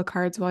to pull the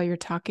cards while you're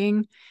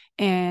talking,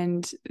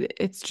 and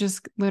it's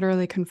just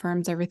literally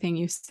confirms everything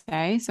you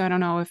say. So I don't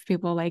know if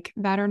people like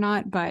that or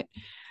not, but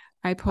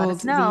I Let pulled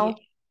us know.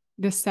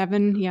 the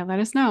seven. Yeah, let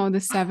us know. The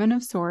Seven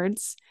of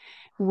Swords,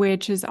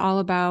 which is all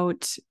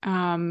about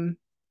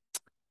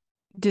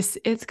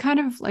it's kind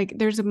of like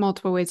there's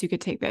multiple ways you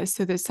could take this.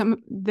 So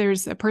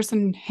there's a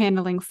person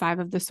handling five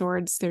of the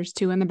swords. There's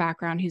two in the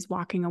background. He's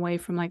walking away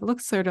from like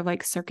looks sort of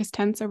like circus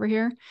tents over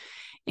here.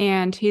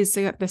 And he's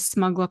got this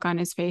smug look on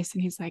his face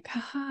and he's like,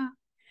 haha,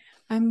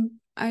 I'm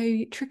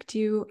I tricked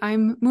you.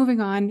 I'm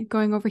moving on,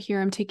 going over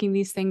here. I'm taking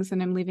these things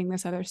and I'm leaving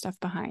this other stuff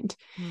behind.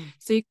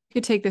 So you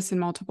could take this in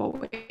multiple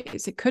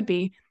ways. It could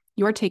be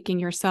you're taking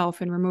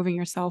yourself and removing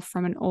yourself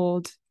from an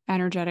old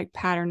energetic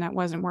pattern that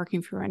wasn't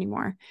working for you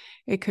anymore.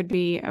 It could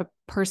be a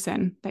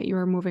person that you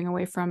were moving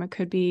away from. It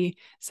could be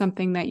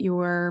something that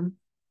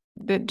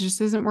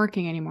just isn't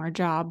working anymore, a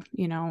job,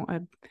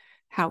 a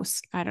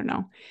house, I don't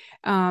know.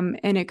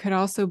 And it could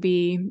also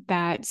be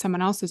that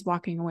someone else is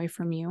walking away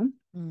from you.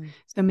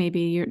 So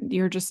maybe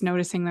you're just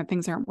noticing that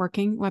things aren't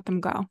working. Let them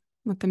go.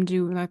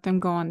 Let them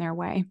go on their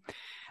way.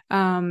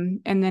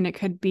 And then it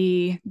could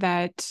be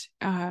that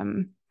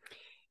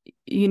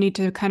you need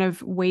to kind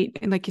of wait,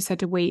 and like you said,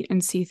 to wait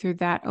and see through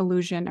that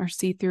illusion or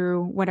see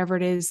through whatever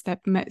it is that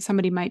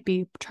somebody might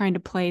be trying to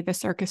play the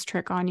circus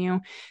trick on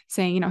you,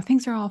 saying,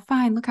 things are all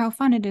fine. Look how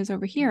fun it is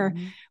over here,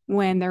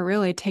 when they're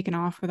really taken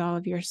off with all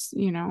of your,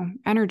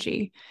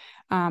 energy.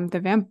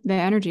 The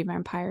energy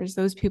vampires,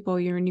 those people,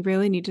 you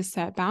really need to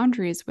set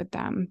boundaries with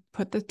them.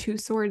 Put the two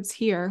swords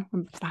here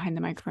behind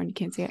the microphone. You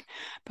can't see it.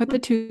 Put the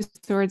two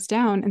swords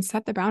down and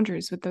set the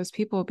boundaries with those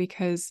people,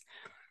 because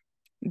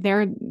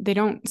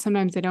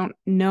sometimes they don't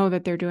know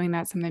that they're doing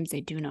that. Sometimes they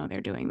do know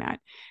they're doing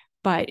that,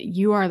 but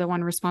you are the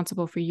one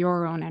responsible for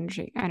your own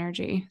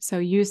energy. So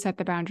you set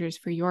the boundaries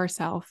for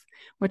yourself,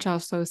 which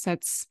also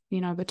sets,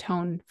 the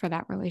tone for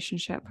that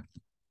relationship.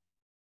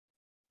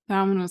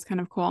 That one was kind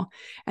of cool.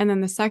 And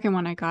then the second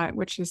one I got,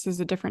 which this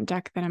is a different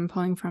deck that I'm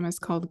pulling from, is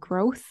called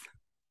Growth.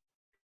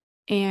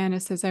 And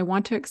it says, I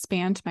want to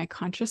expand my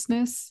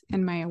consciousness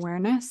and my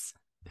awareness.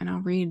 And I'll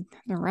read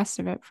the rest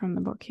of it from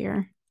the book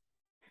here.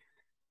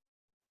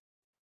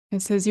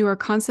 It says, you are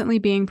constantly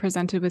being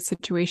presented with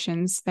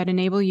situations that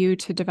enable you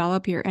to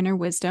develop your inner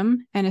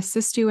wisdom and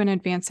assist you in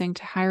advancing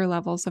to higher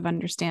levels of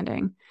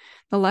understanding.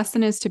 The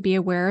lesson is to be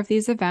aware of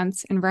these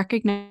events and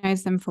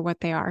recognize them for what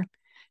they are.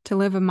 To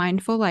live a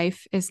mindful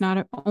life is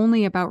not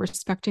only about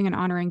respecting and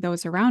honoring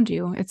those around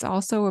you, it's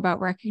also about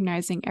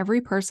recognizing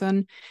every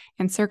person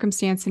and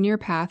circumstance in your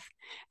path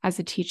as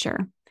a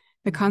teacher.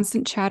 The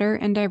constant chatter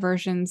and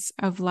diversions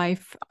of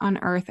life on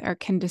earth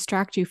can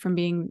distract you from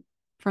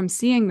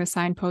seeing the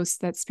signposts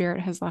that Spirit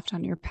has left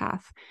on your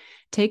path.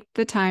 Take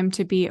the time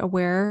to be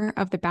aware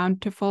of the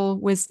bountiful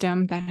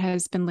wisdom that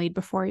has been laid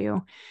before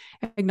you.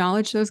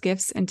 Acknowledge those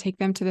gifts and take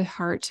them to the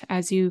heart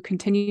as you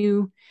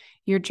continue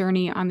your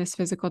journey on this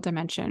physical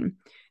dimension.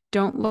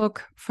 Don't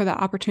look for the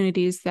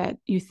opportunities that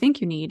you think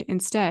you need.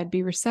 Instead,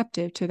 be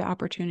receptive to the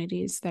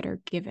opportunities that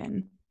are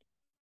given.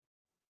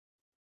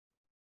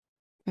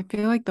 I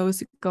feel like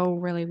those go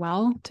really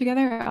well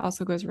together. It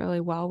also goes really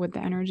well with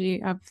the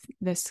energy of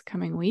this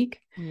coming week.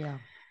 Yeah.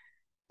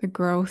 The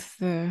growth,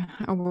 the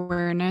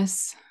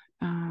awareness,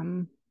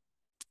 moving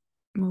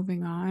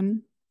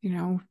on,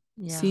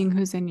 seeing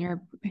who's in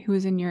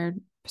your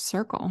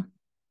circle,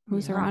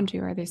 who's around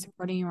you. Are they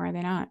supporting you or are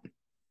they not?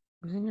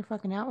 Who's in your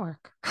fucking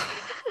network?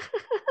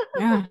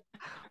 Yeah.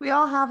 We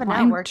all have a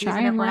network,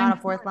 even if we're not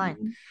a fourth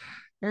line.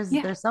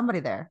 There's somebody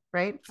there,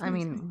 right? Seriously. I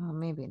mean, well,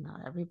 maybe not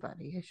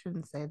everybody. I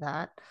shouldn't say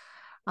that.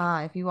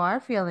 If you are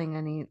feeling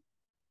any,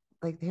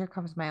 like, here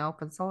comes my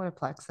open solar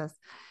plexus.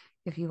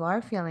 If you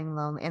are feeling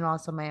lonely, and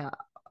also my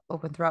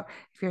open throat,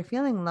 if you're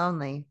feeling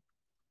lonely,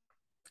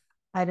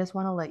 I just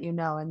want to let you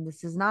know, and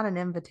this is not an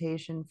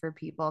invitation for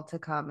people to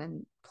come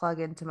and plug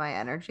into my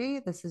energy.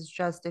 This is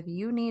just if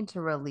you need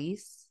to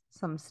release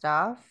some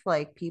stuff,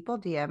 like, people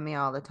DM me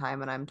all the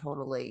time, and I'm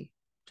totally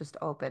just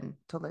open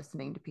to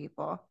listening to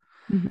people.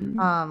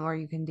 Or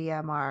you can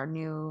DM our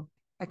new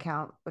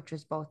account, which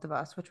is both of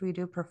us, which we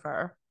do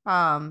prefer.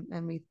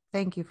 And we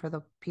thank you for the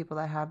people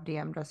that have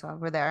DM'd us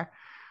over there.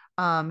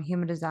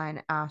 Human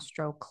Design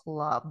Astro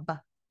Club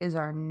is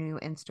our new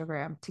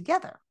Instagram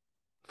together.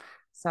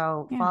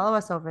 So follow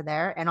us over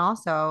there. And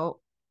also,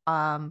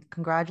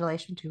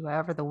 congratulations to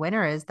whoever the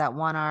winner is that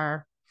won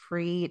our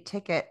free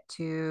ticket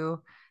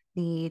to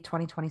the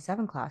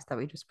 2027 class that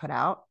we just put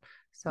out.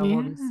 So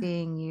we'll be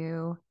seeing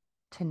you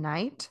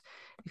tonight.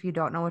 If you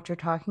don't know what you're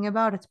talking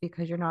about, it's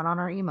because you're not on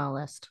our email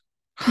list.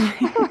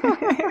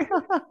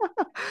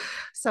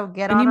 So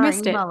get on our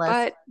email list.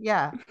 But...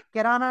 yeah,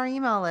 get on our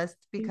email list,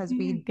 because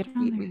we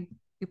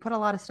put a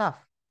lot of stuff.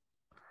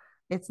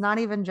 It's not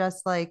even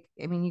just like,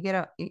 I mean,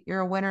 you're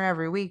a winner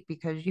every week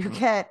because you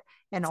get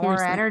an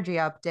aura energy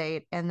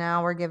update, and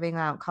now we're giving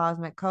out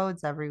cosmic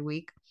codes every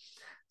week.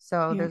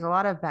 So there's a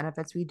lot of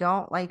benefits. We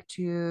don't like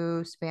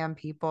to spam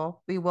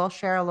people. We will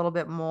share a little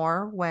bit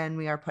more when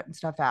we are putting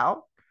stuff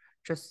out,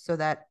 just so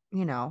that,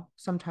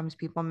 sometimes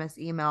people miss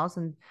emails,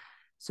 and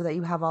so that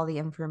you have all the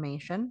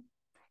information.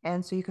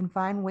 And so you can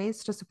find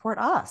ways to support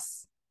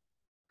us,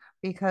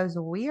 because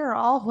we are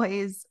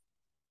always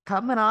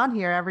coming on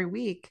here every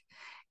week.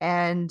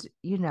 And,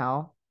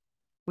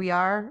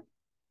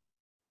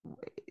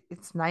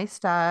 it's nice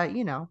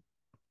to,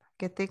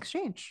 get the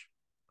exchange.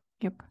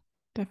 Yep.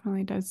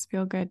 Definitely does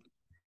feel good.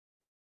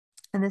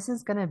 And this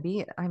is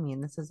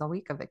a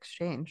week of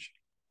exchange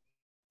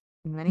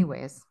in many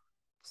ways.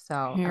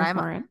 So, Here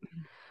for it.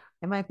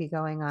 I might be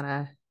going on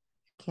a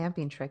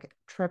camping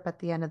trip at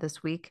the end of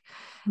this week.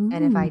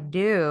 And if I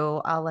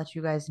do, I'll let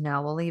you guys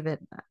know. We'll leave it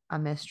a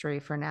mystery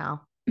for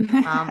now.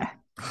 Because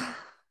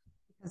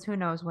who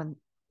knows when,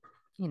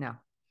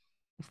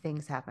 if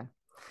things happen.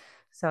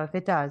 So if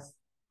it does,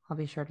 I'll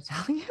be sure to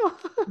tell you.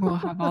 We'll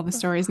have all the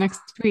stories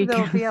next week.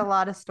 There'll be a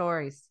lot of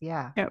stories.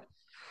 Yeah. Yep.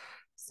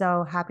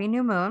 So happy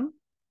new moon.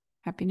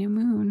 Happy new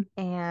moon.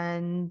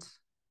 And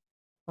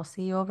we'll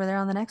see you over there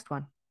on the next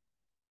one.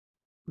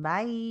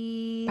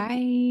 Bye.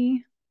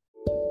 Bye.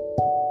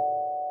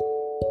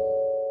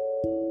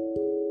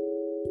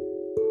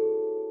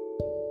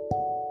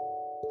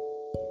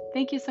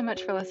 Thank you so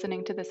much for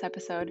listening to this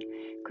episode.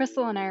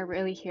 Crystal and I are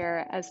really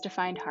here as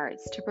defined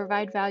hearts to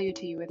provide value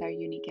to you with our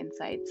unique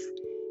insights.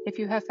 If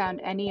you have found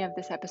any of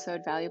this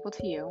episode valuable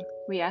to you,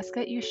 we ask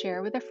that you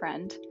share with a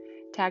friend,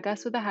 tag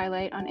us with a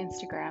highlight on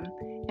Instagram,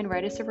 and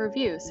write us a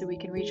review so we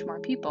can reach more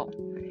people.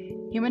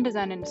 Human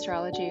design and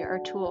astrology are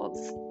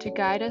tools to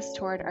guide us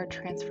toward our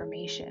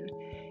transformation.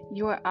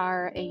 You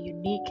are a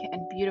unique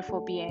and beautiful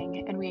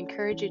being, and we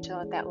encourage you to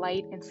let that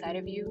light inside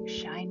of you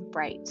shine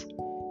bright.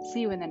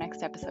 See you in the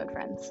next episode,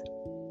 friends.